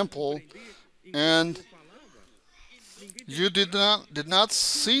the temple, and you did not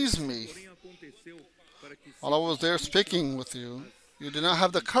seize me while I was there speaking with you. You did not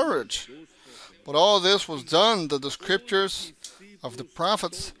have the courage. But all this was done that the scriptures of the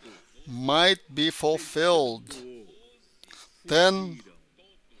prophets might be fulfilled. Then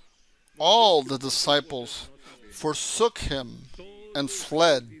all the disciples forsook him and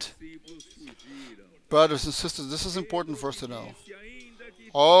fled. Brothers and sisters, this is important for us to know.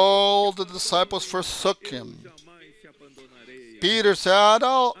 All the disciples forsook him. Peter said,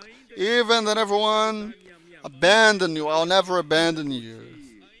 oh, even that everyone abandon you, I'll never abandon you.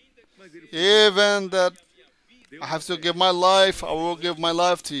 Even that I have to give my life, I will give my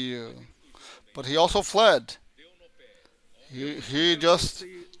life to you. But he also fled. He just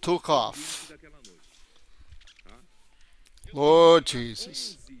took off. Lord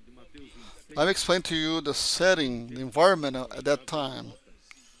Jesus. Let me explain to you the setting, the environment at that time.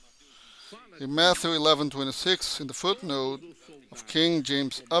 In Matthew 11:26, in the footnote of King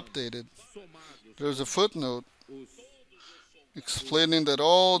James Updated, there's a footnote explaining that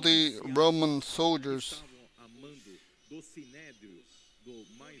all the Roman soldiers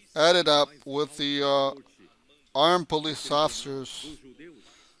added up with the armed police officers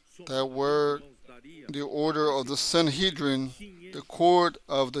that were the order of the Sanhedrin, the court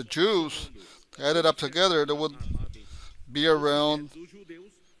of the Jews, added up together, there would be around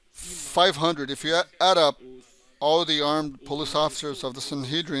 500. If you add up all the armed police officers of the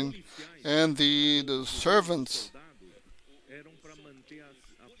Sanhedrin and the servants,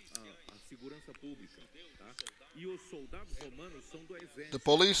 the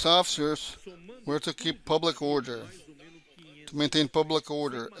police officers were to keep public order, to maintain public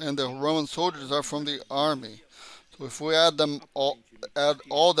order, and the Roman soldiers are from the army. So if we add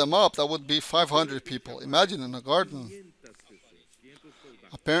all them up, that would be 500 people. Imagine in a garden,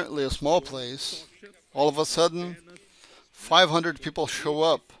 apparently a small place, all of a sudden 500 people show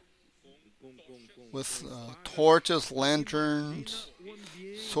up with torches, lanterns,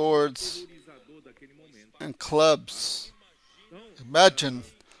 swords, and clubs. Imagine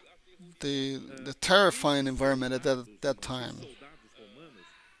the terrifying environment at that time.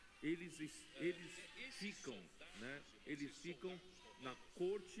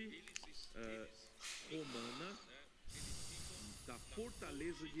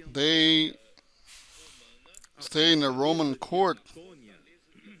 They stay in a Roman court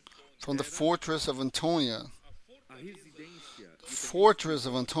from the fortress of Antonia. The fortress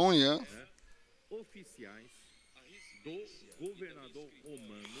of Antonia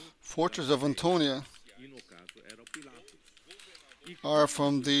are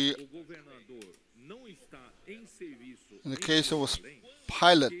from the, in the case it was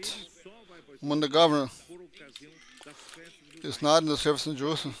Pilate, when the governor is not in the service in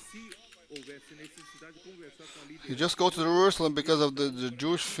Jerusalem. He just go to Jerusalem because of the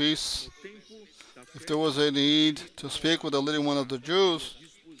Jewish feasts. If there was a need to speak with the leading one of the Jews,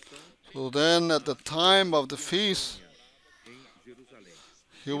 so then at the time of the feast,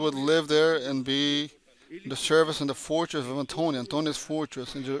 he would live there and be in the service in the fortress of Antonia, Antonia's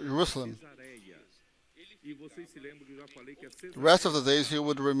fortress in Jerusalem. The rest of the days he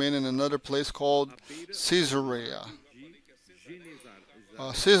would remain in another place called Caesarea.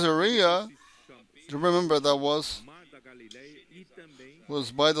 Caesarea, you remember that was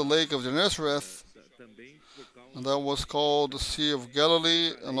by the lake of Gennesareth, and that was called the Sea of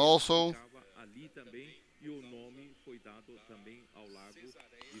Galilee, and also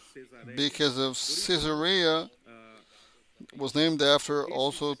because of Caesarea was named after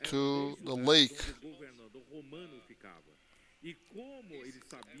also to the lake.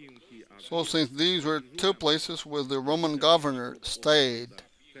 So since these were two places where the Roman governor stayed,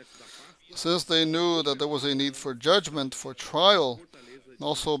 since they knew that there was a need for judgment, for trial, and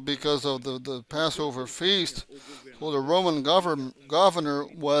also because of the Passover feast, so the Roman governor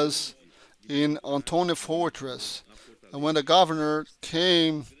was in Antonia Fortress. And when the governor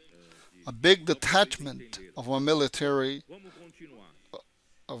came, a big detachment of a military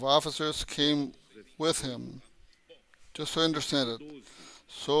of officers came with him, just so you understand it.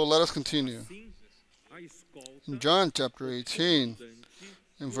 So let us continue. In John chapter 18,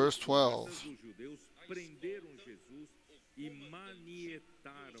 in verse 12.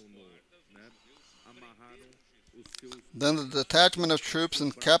 Then the detachment of troops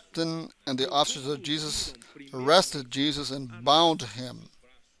and captain and the officers of Jesus arrested Jesus and bound him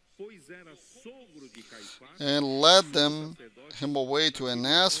and led him away to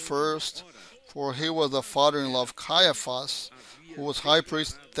Annas first, for he was the father-in-law of Caiaphas, who was high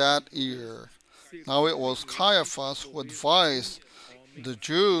priest that year. Now it was Caiaphas who advised the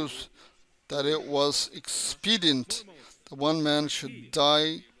Jews that it was expedient that one man should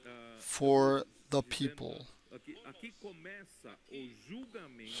die for the people.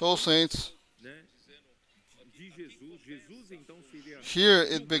 So, saints, here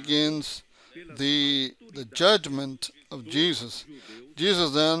it begins the judgment of Jesus.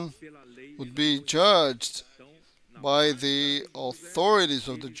 Jesus then would be judged by the authorities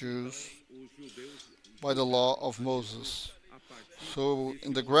of the Jews by the law of Moses. So,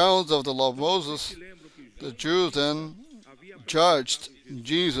 in the grounds of the law of Moses, the Jews then judged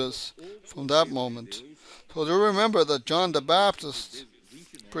Jesus from that moment. So, do you remember that John the Baptist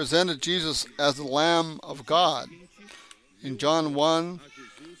presented Jesus as the Lamb of God in John 1,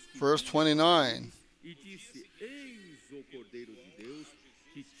 verse 29,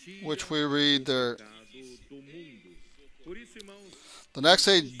 which we read there. The next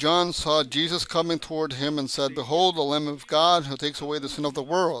day John saw Jesus coming toward him and said, "Behold, the Lamb of God who takes away the sin of the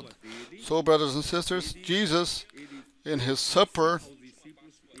world." So, brothers and sisters, Jesus, in his supper,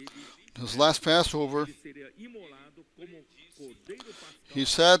 his last Passover, he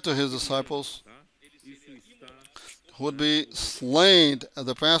said to his disciples, who would be slain as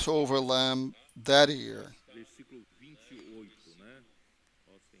the Passover lamb that year.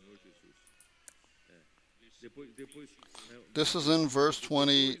 This is in verse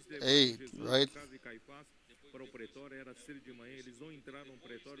 28, right?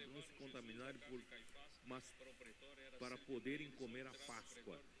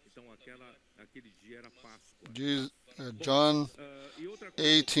 John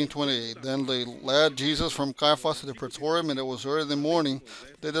 18:28. Then they led Jesus from Caiaphas to the praetorium, and it was early in the morning.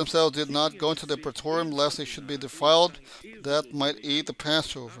 They themselves did not go into the praetorium, lest they should be defiled, that might eat the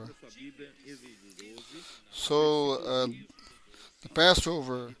Passover. So the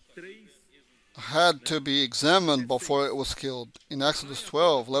Passover had to be examined before it was killed. In Exodus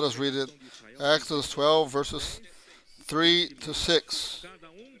 12, let us read it. Exodus 12, verses 3 to 6.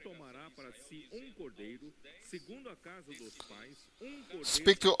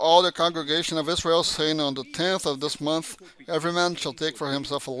 Speak to all the congregation of Israel, saying, on the 10th of this month, every man shall take for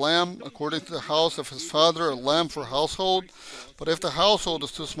himself a lamb, according to the house of his father, a lamb for household. But if the household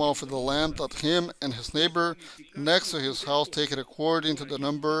is too small for the lamb, let him and his neighbor next to his house take it according to the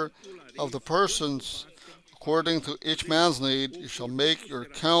number of the persons. According to each man's need, you shall make your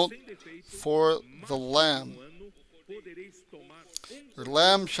count for the lamb. Your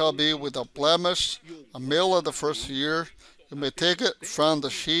lamb shall be without blemish, a male of the first year. You may take it from the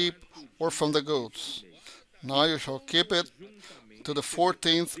sheep or from the goats. Now you shall keep it to the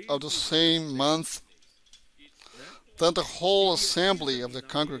 14th of the same month. Then the whole assembly of the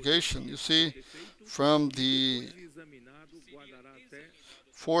congregation, you see, from the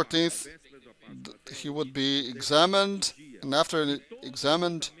 14th, he would be examined, and after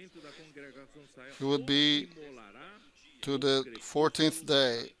examined, he would be to the 14th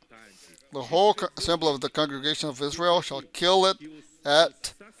day. The whole assembly of the congregation of Israel shall kill it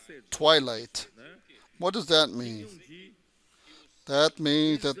at twilight. What does that mean? That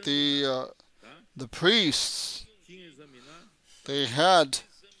means that the priests, they had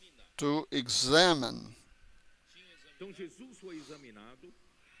to examine.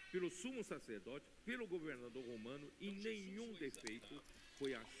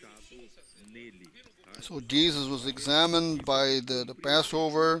 So Jesus was examined by the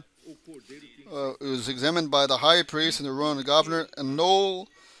Passover. It was examined by the high priest and the Roman governor, and no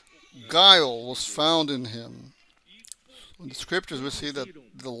guile was found in him. In the scriptures we see that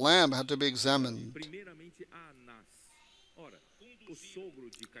the lamb had to be examined.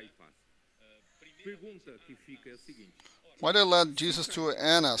 Why did they lead Jesus to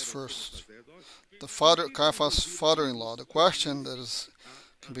Annas first? Caiaphas' father-in-law. The question that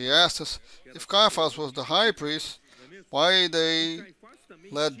can be asked is, if Caiaphas was the high priest, why they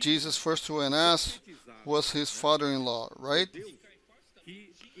led Jesus first to Annas, who was his father-in-law, right?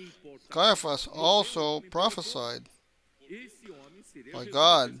 Caiaphas also prophesied by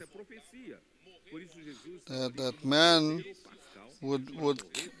God that man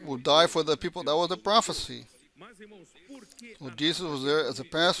would die for the people. That was a prophecy. So Jesus was there as a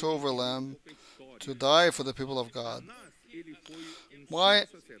Passover lamb to die for the people of God. Why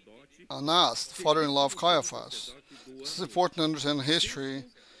Annas, the father-in-law of Caiaphas? This is important to understand history.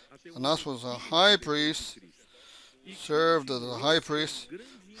 Annas was a high priest, served as a high priest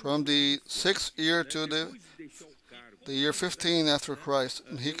from the 6th year to the year 15 after Christ,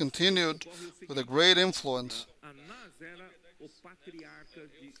 and he continued with a great influence.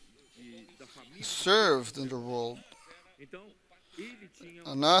 He served in the world.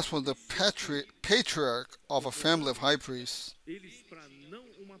 Annas was the patriarch of a family of high priests.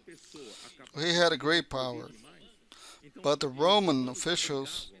 He had a great power. But the Roman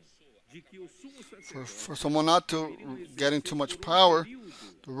officials, for someone not to getting too much power,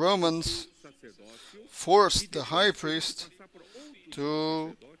 the Romans forced the high priest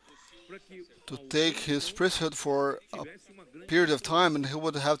to take his priesthood for a period of time, and he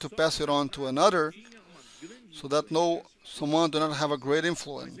would have to pass it on to another, so that someone do not have a great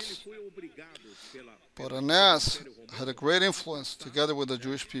influence. But Annas had a great influence together with the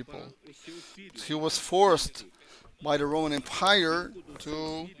Jewish people. He was forced by the Roman Empire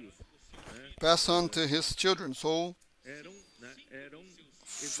to pass on to his children. So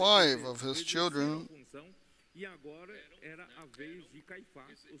 5 of his children,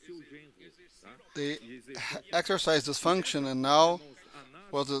 they exercised this function, and now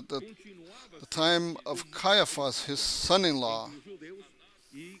was the time of Caiaphas, his son-in-law,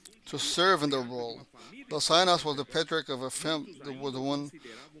 to serve in the role. Thus Annas was the patriarch of a family, was the one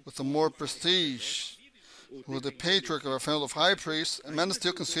with the more prestige, who was the patriarch of a family of high priests, and men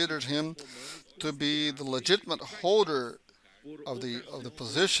still considered him to be the legitimate holder of the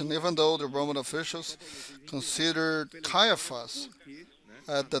position, even though the Roman officials considered Caiaphas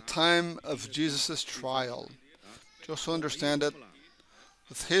at the time of Jesus' trial. Just to understand that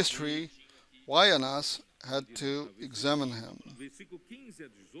with history, why Annas had to examine him.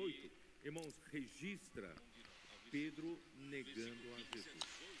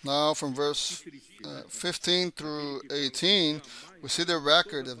 Now from verse 15 through 18, we see the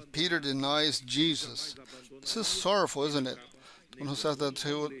record of Peter denies Jesus. This is sorrowful, isn't it? One who says that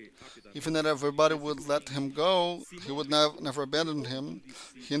he would, even that everybody would let him go, he would never abandon him.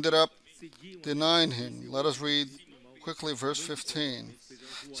 He ended up denying him. Let us read quickly verse 15.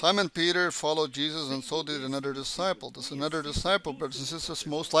 Simon Peter followed Jesus, and so did another disciple. This another disciple, brothers and sisters,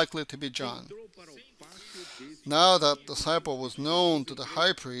 most likely to be John. Now that disciple was known to the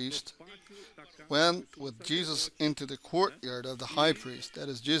high priest, went with Jesus into the courtyard of the high priest. That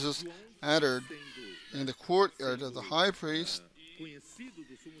is, Jesus entered in the courtyard of the high priest,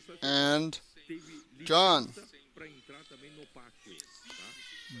 and John,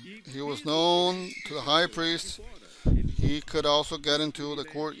 he was known to the high priest. He could also get into the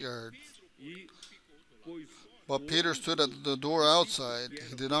courtyard. But Peter stood at the door outside.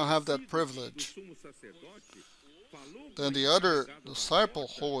 He did not have that privilege. Then the other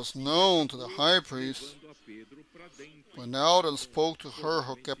disciple, who was known to the high priest, went out and spoke to her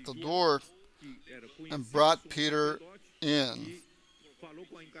who kept the door, and brought Peter in.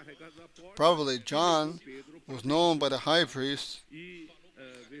 Probably John was known by the high priest,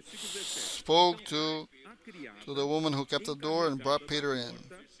 spoke to the woman who kept the door, and brought Peter in.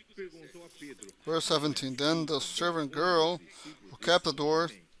 Verse 17, then the servant girl who kept the door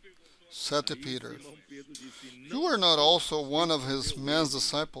said to Peter, "You are not also one of his man's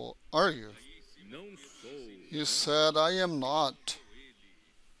disciples, are you?" He said, "I am not.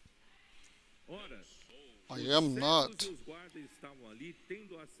 I am not."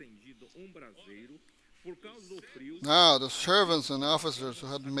 Now the servants and officers who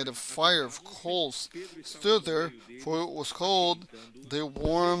had made a fire of coals stood there, for it was cold. They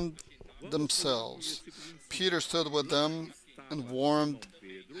warmed themselves. Peter stood with them and warmed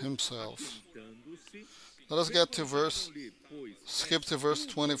himself. Let us skip to verse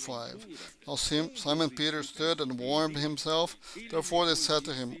 25. Now Simon Peter stood and warmed himself. Therefore they said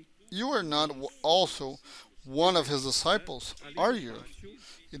to him, "You are not also one of his disciples, are you?"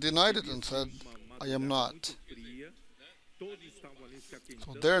 He denied it and said, "I am not."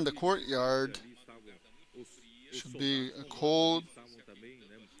 So there in the courtyard should be a cold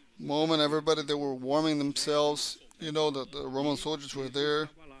moment. Everybody, they were warming themselves. You know that the Roman soldiers were there.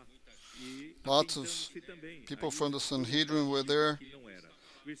 Lots of people from the Sanhedrin were there.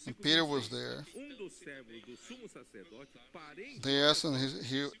 And Peter was there. They asked, and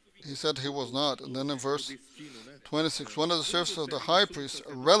he said he was not. And then in verse 26, one of the servants of the high priest,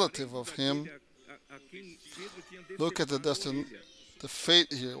 a relative of him, look at the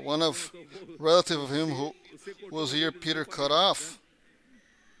fate here. One of relative of him who was here, Peter cut off,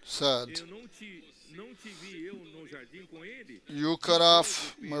 said, "You cut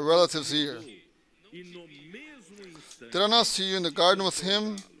off my relative's ear." Did I not see you in the garden with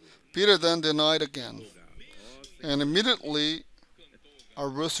him? Peter then denied again. And immediately a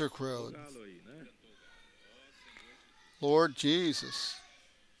rooster crowed. Lord Jesus.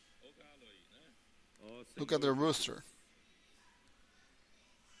 Look at the rooster.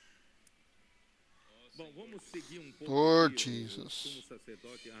 Lord Jesus.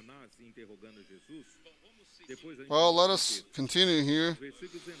 Well, let us continue here.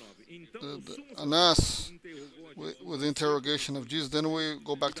 Annas with the interrogation of Jesus. Then we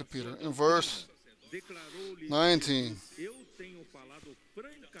go back to Peter. In verse 19.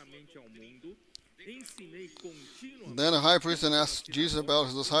 Then the high priest asked Jesus about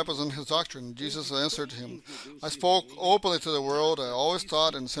his disciples and his doctrine. Jesus answered him, I spoke openly to the world. I always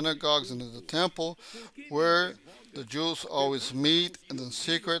taught in synagogues and in the temple, where the Jews always meet, and in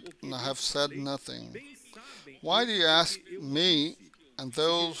secret, and I have said nothing. Why do you ask me and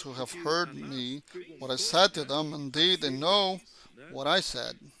those who have heard me what I said to them? Indeed, they know what I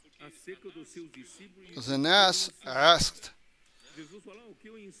said. Because Annas asked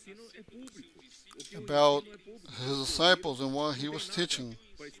about his disciples and what he was teaching.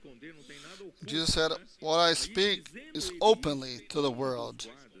 Jesus said, what I speak is openly to the world.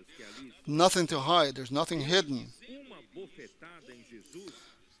 Nothing to hide. There's nothing hidden.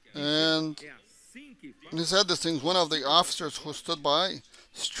 And when he said these things, one of the officers who stood by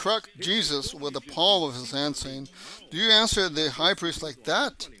struck Jesus with the palm of his hand, saying, do you answer the high priest like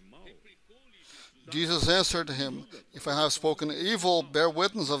that? Jesus answered him, if I have spoken evil, bear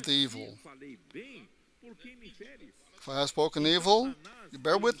witness of the evil. If I have spoken evil, you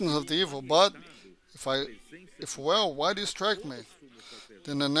bear witness of the evil. But if well, why do you strike me?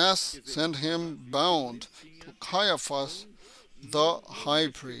 Then Annas sent him bound to Caiaphas, the high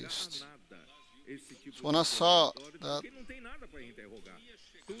priest. So when I saw that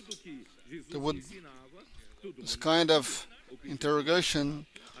this kind of interrogation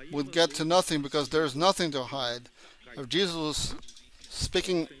would get to nothing because there's nothing to hide. If Jesus was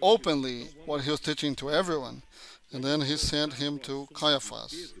speaking openly what he was teaching to everyone, and then he sent him to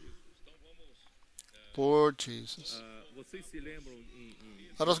Caiaphas. Lord Jesus.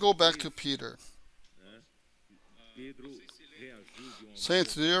 Let us go back to Peter.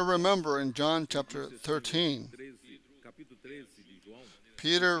 Saints, do you remember in John chapter 13,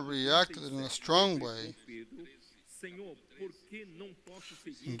 Peter reacted in a strong way.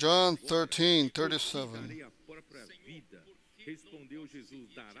 In John 13:37,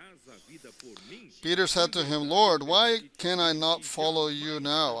 Peter said to him, Lord, why can I not follow you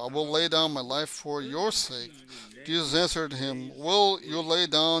now? I will lay down my life for your sake. Jesus answered him, will you lay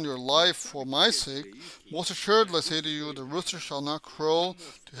down your life for my sake? Most assuredly I say to you, the rooster shall not crow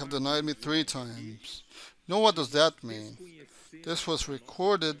till you have denied me 3 times. You know what does that mean? This was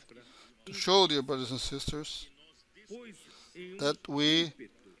recorded to show, dear brothers and sisters, that we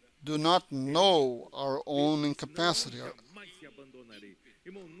do not know our own incapacity.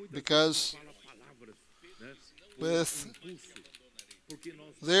 Because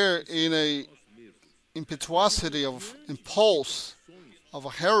they're in a impetuosity of impulse, of a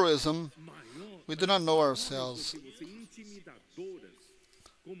heroism, we do not know ourselves.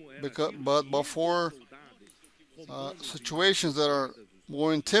 But before situations that are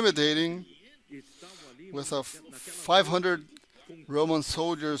more intimidating, with 500 Roman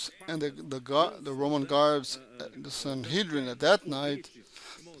soldiers and the Roman guards at the Sanhedrin at that night,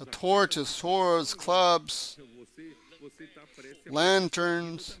 the torches, swords, clubs,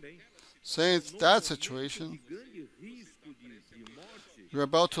 lanterns. Saints, that situation, you're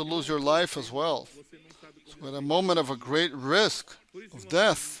about to lose your life as well. So at a moment of a great risk of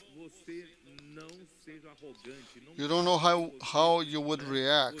death, you don't know how you would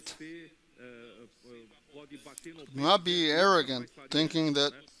react. Do not be arrogant, thinking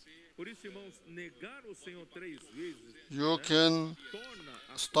that you can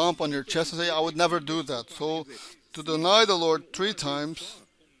stomp on your chest and say, I would never do that. So to deny the Lord 3 times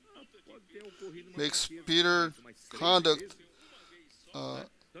makes Peter's conduct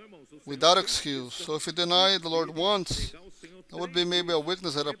without excuse. So if you deny the Lord once, that would be maybe a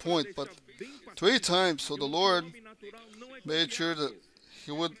weakness at a point, but 3 times, so the Lord made sure that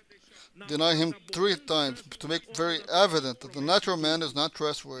he would deny him 3 times to make very evident that the natural man is not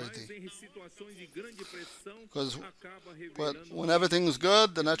trustworthy. But when everything is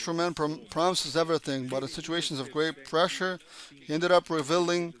good, the natural man promises everything. But in situations of great pressure, he ended up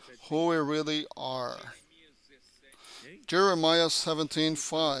revealing who we really are. Jeremiah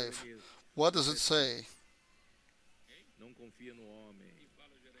 17:5. What does it say?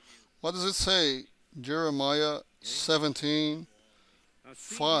 What does it say? Jeremiah 17,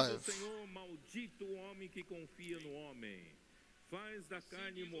 5.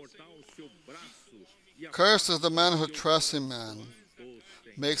 Cursed is the man who trusts in man,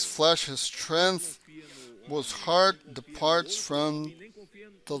 makes flesh his strength, whose heart departs from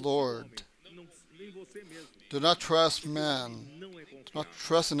the Lord. Do not trust man. Do not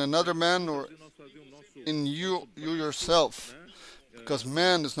trust in another man or in you yourself, because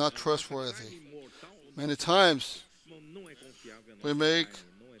man is not trustworthy. Many times we make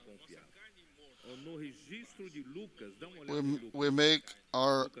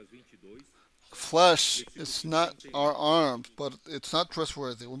our flesh, it's not our arms, but it's not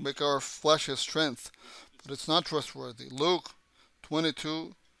trustworthy. We make our flesh a strength, but it's not trustworthy. Luke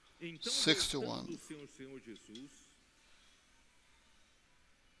 22:61.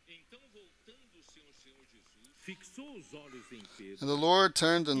 And the Lord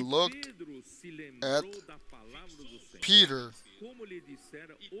turned and looked at Peter.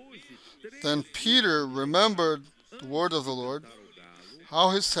 Then Peter remembered the word of the Lord,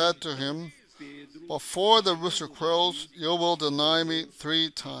 how he said to him, before the rooster crows, you will deny me 3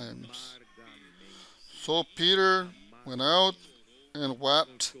 times. So Peter went out and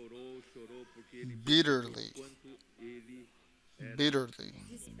wept bitterly.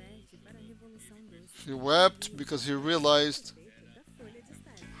 He wept because he realized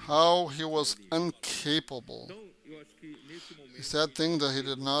how he was incapable. He said things that he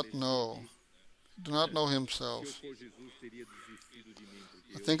did not know. He did not know himself.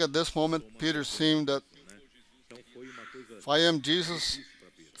 I think at this moment Peter seemed that if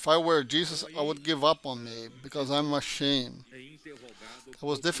I were Jesus, I would give up on me because I'm ashamed. It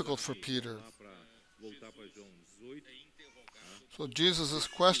was difficult for Peter. So Jesus is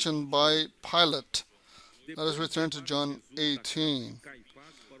questioned by Pilate. Let us return to John 18,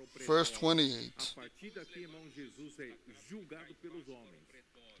 verse 28.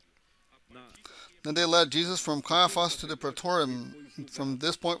 Then they led Jesus from Caiaphas to the praetorium. From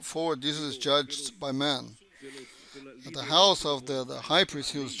this point forward, Jesus is judged by man. At the house of the high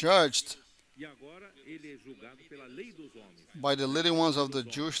priest, he was judged by the leading ones of the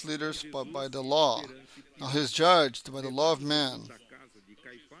Jewish leaders, but by the law. Now he is judged by the law of man.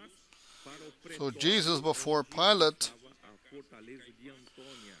 So Jesus, before Pilate,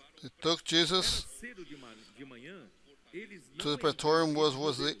 they took Jesus to the praetorium,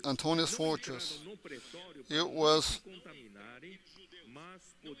 was the Antonius fortress. It was,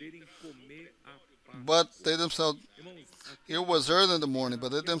 but they themselves, it was early in the morning,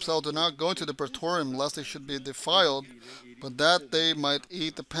 but they themselves did not go into the praetorium lest they should be defiled, but that they might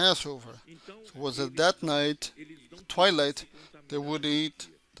eat the Passover. So it was at that night, twilight, they would eat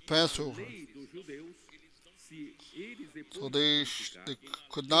the Passover. So they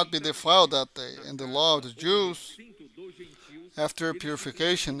could not be defiled that day. In the law of the Jews, after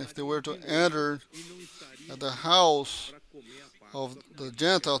purification, if they were to enter at the house of the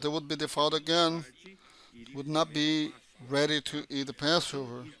Gentiles, they would be defiled again, would not be ready to eat the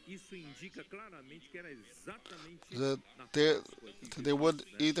Passover. That they would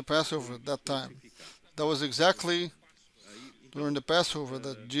eat the Passover at that time. That was exactly during the Passover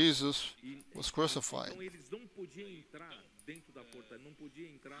that Jesus was crucified.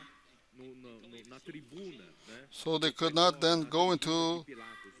 So they could not then go into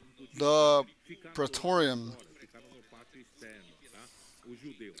the praetorium.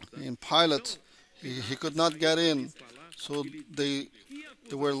 In Pilate, he could not get in, so they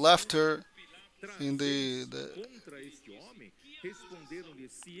were left here in the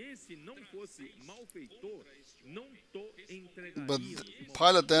but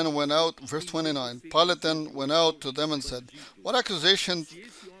Pilate then went out, verse 29, Pilate then went out to them and said, what accusation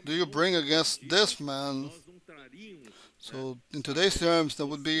do you bring against this man? So in today's terms, that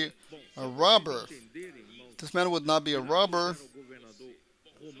would be a robber. This man would not be a robber.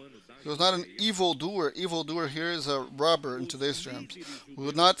 He was not an evildoer. Evildoer here is a robber in today's terms. We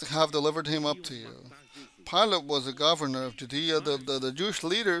would not have delivered him up to you. Pilate was the governor of Judea. The Jewish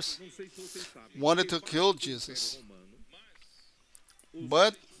leaders wanted to kill Jesus.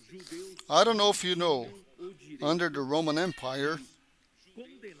 But I don't know if you know, under the Roman Empire,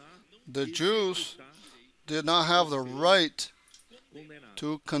 the Jews did not have the right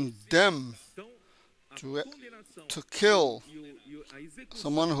to condemn, to kill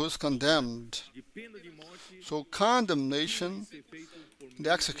someone who is condemned. So condemnation, the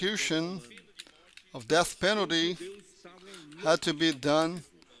execution of death penalty had to be done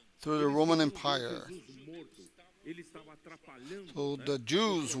through the Roman Empire. So the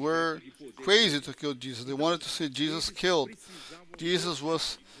Jews were crazy to kill Jesus. They wanted to see Jesus killed. Jesus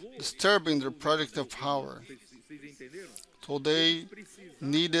was disturbing their project of power. So they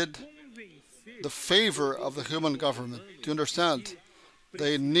needed the favor of the human government. Do you understand?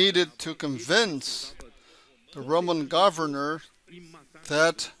 They needed to convince the Roman governor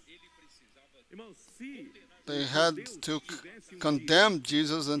that they had to condemn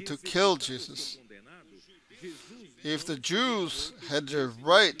Jesus and to kill Jesus. If the Jews had the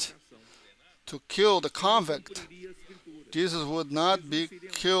right to kill the convict, Jesus would not be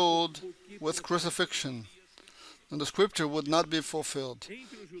killed with crucifixion, and the scripture would not be fulfilled.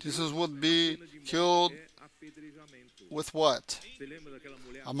 Jesus would be killed with what?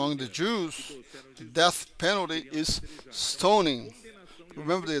 Among the Jews, the death penalty is stoning.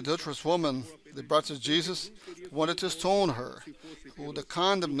 Remember the adulterous woman they brought to Jesus? They wanted to stone her. So the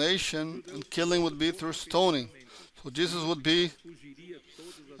condemnation and killing would be through stoning. So Jesus would be,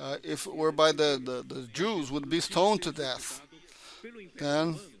 if it were by the Jews, would be stoned to death.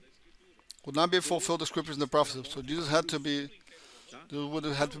 Then would not be fulfilled the scriptures and the prophecies. So Jesus would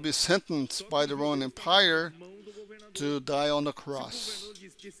have had to be sentenced by the Roman Empire to die on the cross.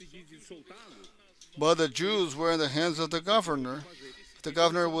 But the Jews were in the hands of the governor. If the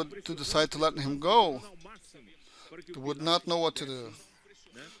governor would to decide to let him go, they would not know what to do.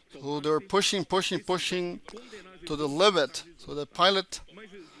 So they were pushing to the limit, so that Pilate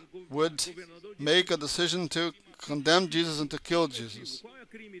would make a decision to condemn Jesus and to kill Jesus.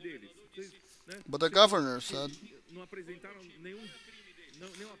 But the governor said,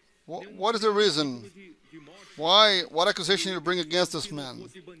 what is the reason? Why? What accusation you bring against this man?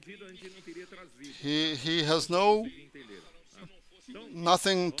 He has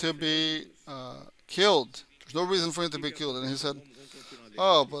nothing to be killed. There's no reason for him to be killed. And he said,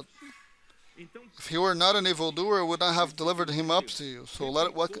 oh, but if he were not an evildoer, I would not have delivered him up to you. So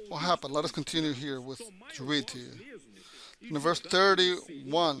what happened? Let us continue here to read to you. In verse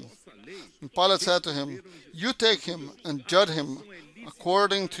 31, and Pilate said to him, you take him and judge him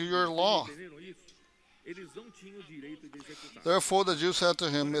according to your law. Therefore the Jews said to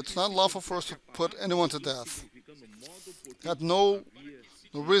him, it's not lawful for us to put anyone to death. They had no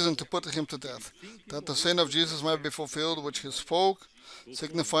reason to put him to death, that the saying of Jesus might be fulfilled, which he spoke,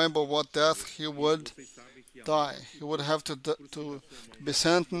 signifying by what death he would die. He would have to be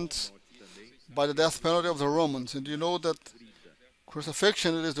sentenced by the death penalty of the Romans. And you know that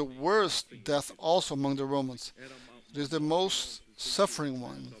crucifixion is the worst death also among the Romans. It is the most suffering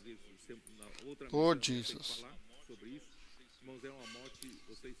one. Lord Jesus.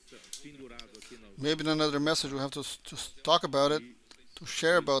 Maybe in another message we'll have to talk about it, to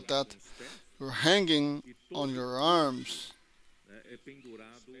share about that. You're hanging on your arms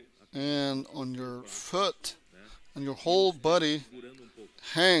and on your foot, and your whole body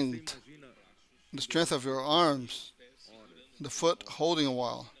hanged in the strength of your arms, the foot holding a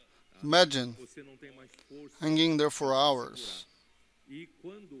while. Imagine hanging there for hours.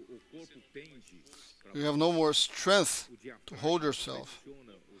 You have no more strength to hold yourself.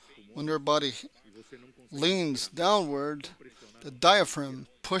 When your body leans downward, the diaphragm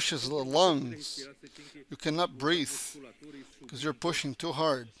pushes the lungs. You cannot breathe because you're pushing too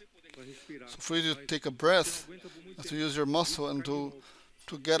hard. So for you to take a breath, you have to use your muscle and to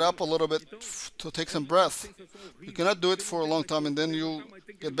get up a little bit to take some breath. You cannot do it for a long time and then you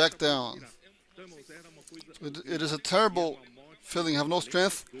get back down. So it is a terrible feeling. You have no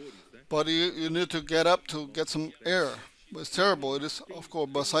strength, but you need to get up to get some air. But it's terrible. It is, of course,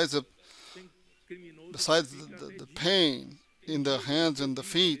 besides the pain in the hands and the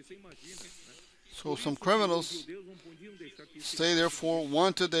feet. So some criminals stay there for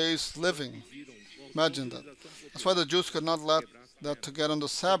 1 2 days living. Imagine that. That's why the Jews could not let that to get on the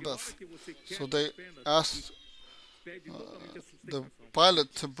Sabbath. So they asked the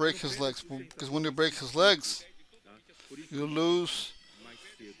Pilate to break his legs, because when you break his legs, you lose.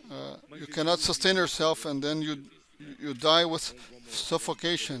 You cannot sustain yourself, and then you die with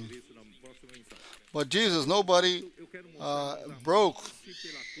suffocation. But Jesus, nobody broke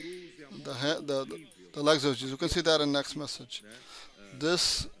the legs of Jesus. You can see that in the next message.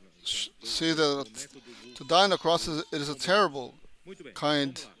 See that to die on the cross it is a terrible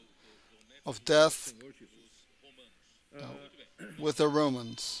kind of death with the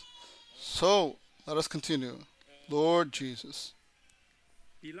Romans. So let us continue. Lord Jesus.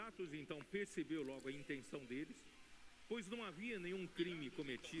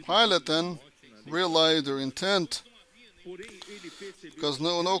 Pilate then realized their intent, because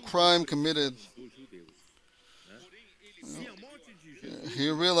no crime committed. He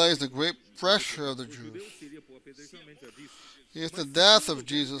realized the great pressure of the Jews. If the death of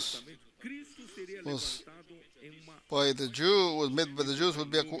Jesus was made by the Jews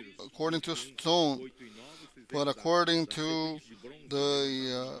would be according to stone, But according to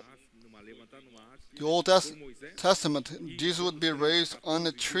the Old Testament, Jesus would be raised on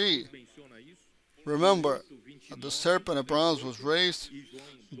a tree. Remember, the serpent of bronze was raised.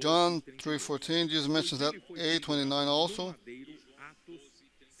 John 3:14, Jesus mentions that. 8:29 also.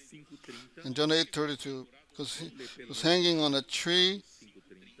 And John 8:32, because he was hanging on a tree.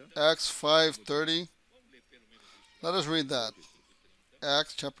 Acts 5:30. Let us read that.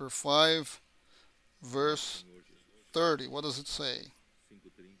 Acts chapter 5, verse 30. What does it say?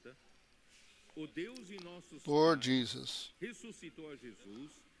 Lord Jesus.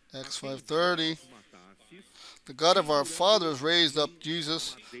 Acts 5:30. The God of our fathers raised up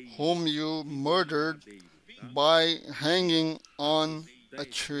Jesus, whom you murdered by hanging on a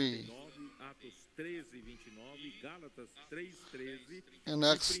tree. In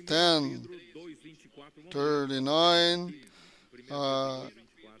Acts 10:39,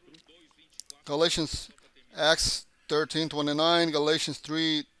 Acts 13:29, Galatians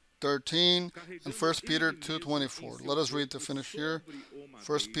 3:13, and 1 Peter 2:24. Let us read to finish here.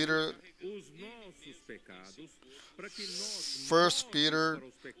 1 Peter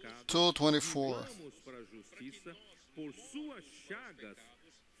 2:24.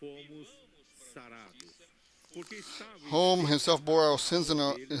 Whom himself bore our sins in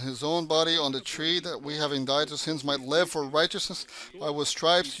his own body on the tree, that we, having died to sins, might live for righteousness. By whose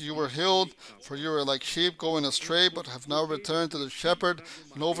stripes you were healed, for you were like sheep going astray, but have now returned to the shepherd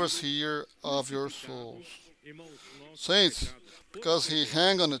and overseer of your souls. Saints, because he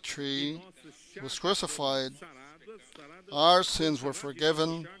hung on a tree, was crucified, our sins were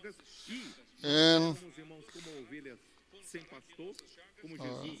forgiven, and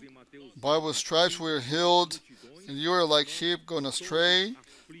by whose stripes we are healed, and you are like sheep going astray,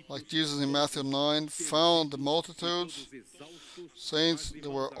 like Jesus in Matthew 9 found the multitudes. Saints, they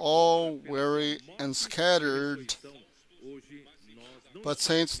were all weary and scattered. But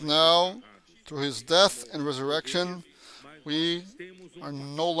saints, now, through his death and resurrection, we are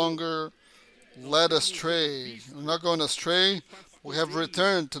no longer led astray. We're not going astray. We have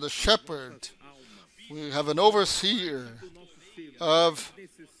returned to the shepherd. We have an overseer of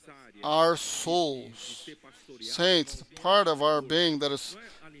our souls. Saints, the part of our being that is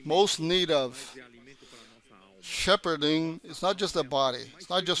most need of shepherding is not just the body. It's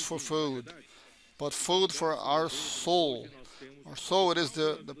not just for food, but food for our soul. Our soul, it is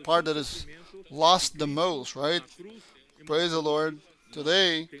the part that is lost the most, right? Praise the Lord.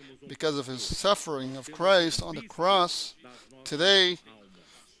 Today, because of his suffering of Christ on the cross, today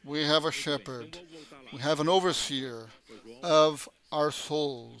we have a shepherd. We have an overseer of our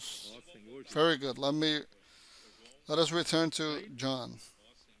souls. Very good. Let us return to John.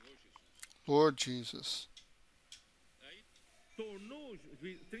 Lord Jesus.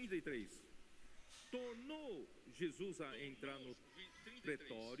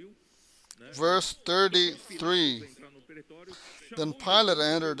 Verse 33. Then Pilate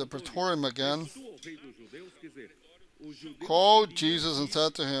entered the praetorium again, called Jesus and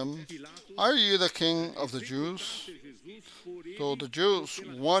said to him, "Are you the king of the Jews?" So the Jews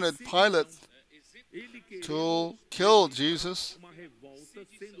wanted Pilate to kill Jesus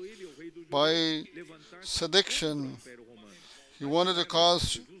by sedition. He wanted to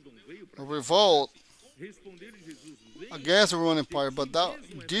cause a revolt against the Roman Empire, but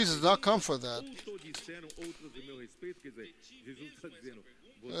Jesus did not come for that.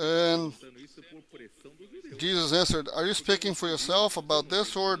 And Jesus answered, "Are you speaking for yourself about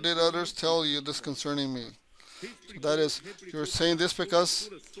this, or did others tell you this concerning me?" So that is, you're saying this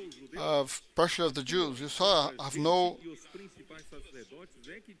because of pressure of the Jews. You saw, I have no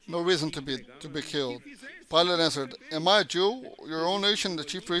reason to be killed. Pilate answered, "Am I a Jew? Your own nation, the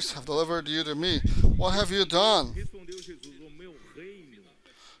chief priests, have delivered you to me. What have you done?"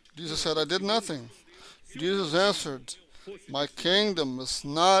 Jesus said, "I did nothing." Jesus answered, "My kingdom is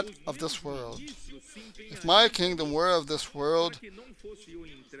not of this world. If my kingdom were of this world,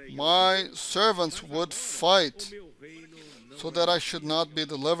 my servants would fight so that I should not be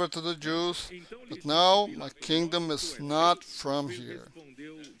delivered to the Jews. But now my kingdom is not from here."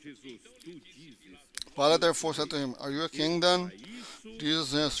 Pilate therefore said to him, "Are you a king then?"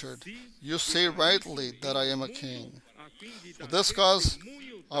 Jesus answered, "You say rightly that I am a king. For this cause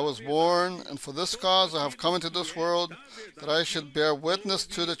I was born, and for this cause I have come into this world, that I should bear witness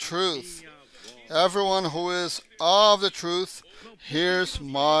to the truth. Everyone who is of the truth hears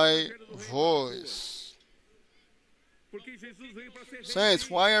my voice." Saints,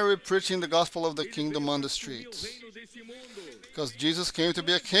 why are we preaching the gospel of the kingdom on the streets? Because Jesus came to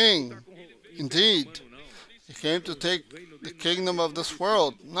be a king. Indeed, He came to take the kingdom of this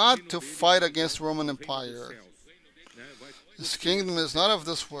world, not to fight against the Roman Empire. His kingdom is not of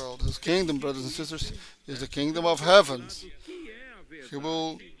this world. His kingdom, brothers and sisters, is the kingdom of heavens. He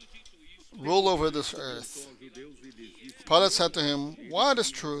will rule over this earth. Pilate said to him, "What is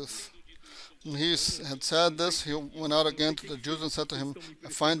truth?" When he had said this, he went out again to the Jews and said to him, "I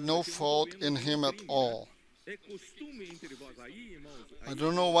find no fault in him at all." I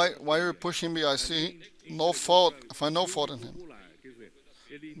don't know why you're pushing me. I see no fault. I find no fault in him.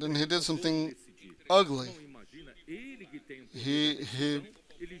 Then he did something ugly. He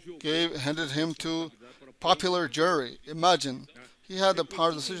handed him to popular jury. Imagine, he had the power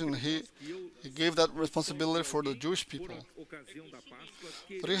of decision. He gave that responsibility for the Jewish people.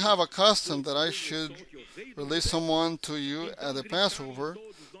 But you have a custom that I should release someone to you at the Passover.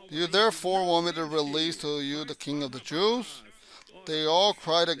 Do you therefore want me to release to you the King of the Jews? They all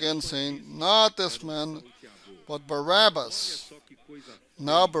cried again, saying, "Not this man, but Barabbas."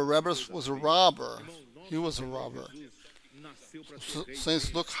 Now Barabbas was a robber. He was a robber.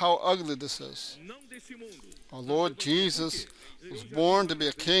 Saints, look how ugly this is. Our Lord Jesus was born to be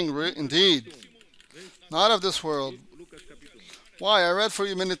a king, indeed, not of this world. Why? I read for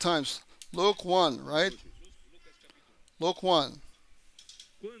you many times. Luke 1, right? Luke 1.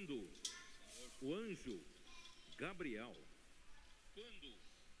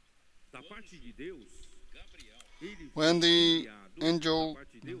 When the angel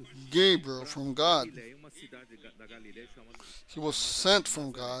Gabriel from God, he was sent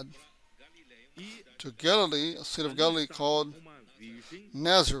from God to Galilee, a city of Galilee called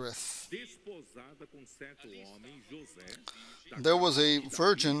Nazareth. There was a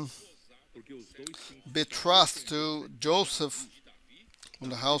virgin betrothed to Joseph from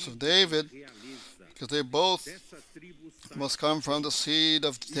the house of David, because they both must come from the seed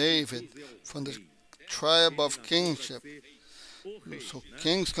of David, from the tribe of kingship. So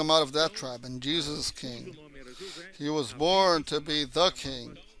kings come out of that tribe, and Jesus is king. He was born to be the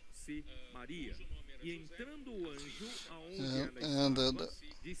king. And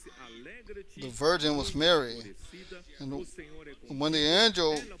the virgin was Mary. And when the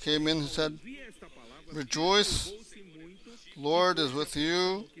angel came in, he said, "Rejoice, Lord is with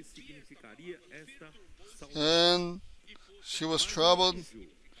you." And she was troubled,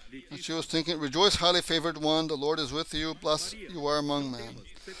 and she was thinking, "Rejoice, highly favored one, the Lord is with you, blessed you are among men."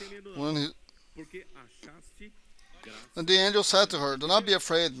 Then the angel said to her, "Do not be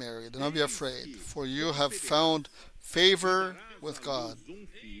afraid, Mary, do not be afraid, for you have found favor with God."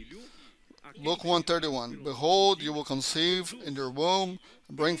 Luke 1:31. "Behold, you will conceive in your womb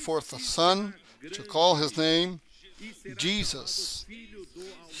and bring forth a son, to call his name Jesus.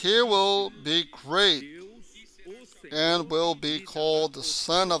 He will be great and will be called the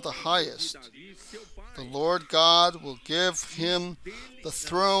Son of the Highest. The Lord God will give him the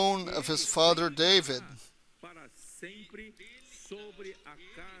throne of his father David.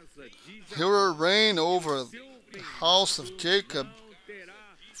 He will reign over the house of Jacob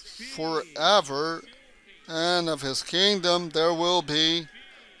forever, and of his kingdom there will be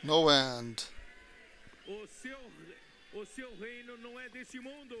no end."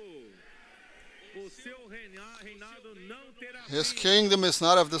 His kingdom is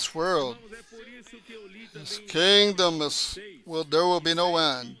not of this world. His kingdom there will be no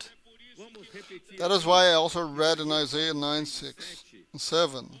end. That is why I also read in Isaiah 9, 6 and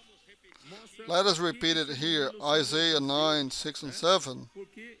 7. Let us repeat it here, Isaiah 9, 6 and 7,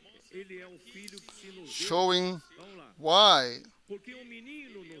 showing why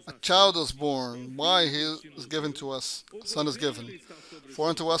a child is born, why he is given to us, a son is given. "For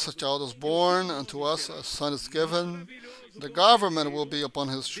unto us a child is born, unto us a son is given. The government will be upon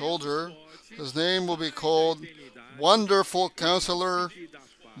his shoulder. His name will be called Wonderful Counselor,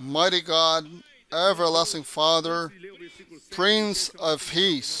 Mighty God, Everlasting Father, Prince of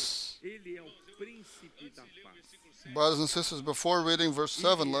Peace." Brothers and sisters, before reading verse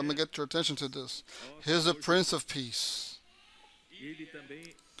 7, let me get your attention to this. He is the Prince of Peace.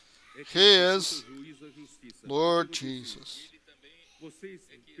 He is Lord Jesus.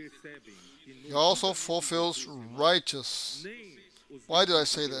 He also fulfills righteous. Why did I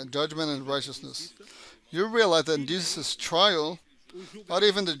say that? Judgment and righteousness. You realize that in Jesus' trial, not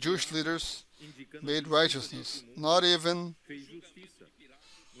even the Jewish leaders made righteousness. Not even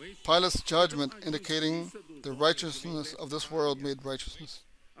Pilate's judgment indicating the righteousness of this world made righteousness.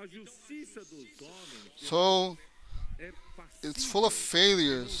 So, it's full of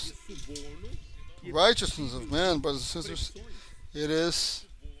failures. Righteousness of man, brothers and sisters, it is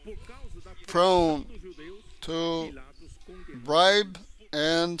prone to bribe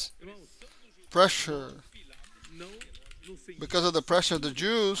and pressure. Because of the pressure of the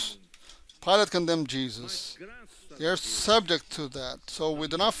Jews, Pilate condemned Jesus. They are subject to that. So we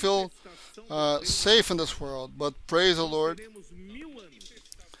do not feel safe in this world. But praise the Lord,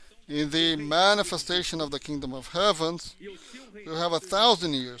 in the manifestation of the kingdom of heavens, you have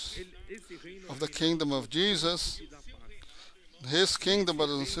 1,000 years of the kingdom of Jesus. His kingdom,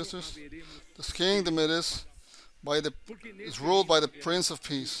 brothers and sisters, this kingdom is ruled by the Prince of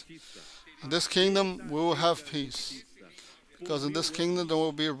Peace. In this kingdom we will have peace, because in this kingdom there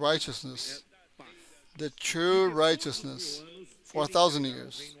will be righteousness, the true righteousness for 1,000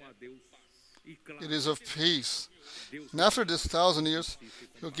 years. It is of peace. And after this 1,000 years,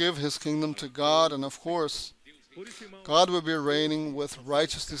 he'll give his kingdom to God, and of course, God will be reigning with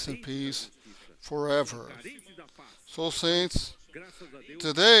righteousness and peace forever. So, saints,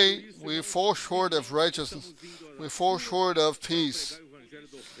 today we fall short of righteousness. We fall short of peace.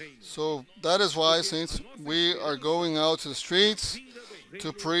 So that is why, saints, we are going out to the streets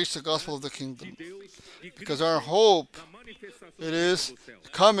to preach the gospel of the kingdom. Because our hope, it is the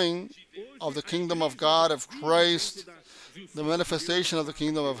coming of the kingdom of God, of Christ, the manifestation of the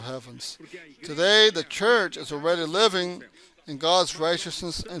kingdom of heavens. Today, the church is already living in God's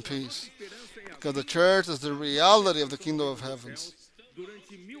righteousness and peace, because the church is the reality of the kingdom of heavens.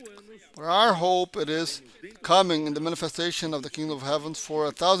 But our hope, it is coming in the manifestation of the kingdom of heavens for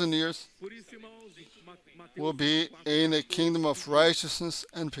 1,000 years, will be in a kingdom of righteousness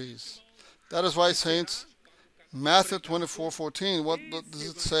and peace. That is why, saints, Matthew 24:14, what does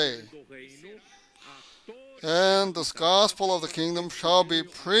it say? And this gospel of the kingdom shall be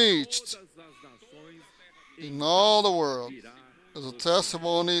preached in all the world as a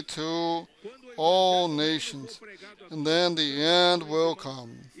testimony to all nations, and then the end will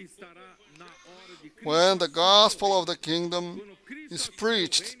come. When the gospel of the kingdom is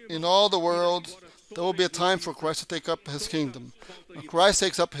preached in all the world, there will be a time for Christ to take up his kingdom. When Christ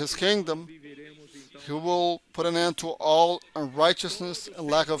takes up his kingdom, he will put an end to all unrighteousness and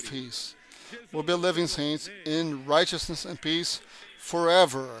lack of peace. We'll be living, saints, in righteousness and peace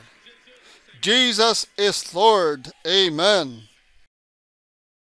forever. Jesus is Lord. Amen.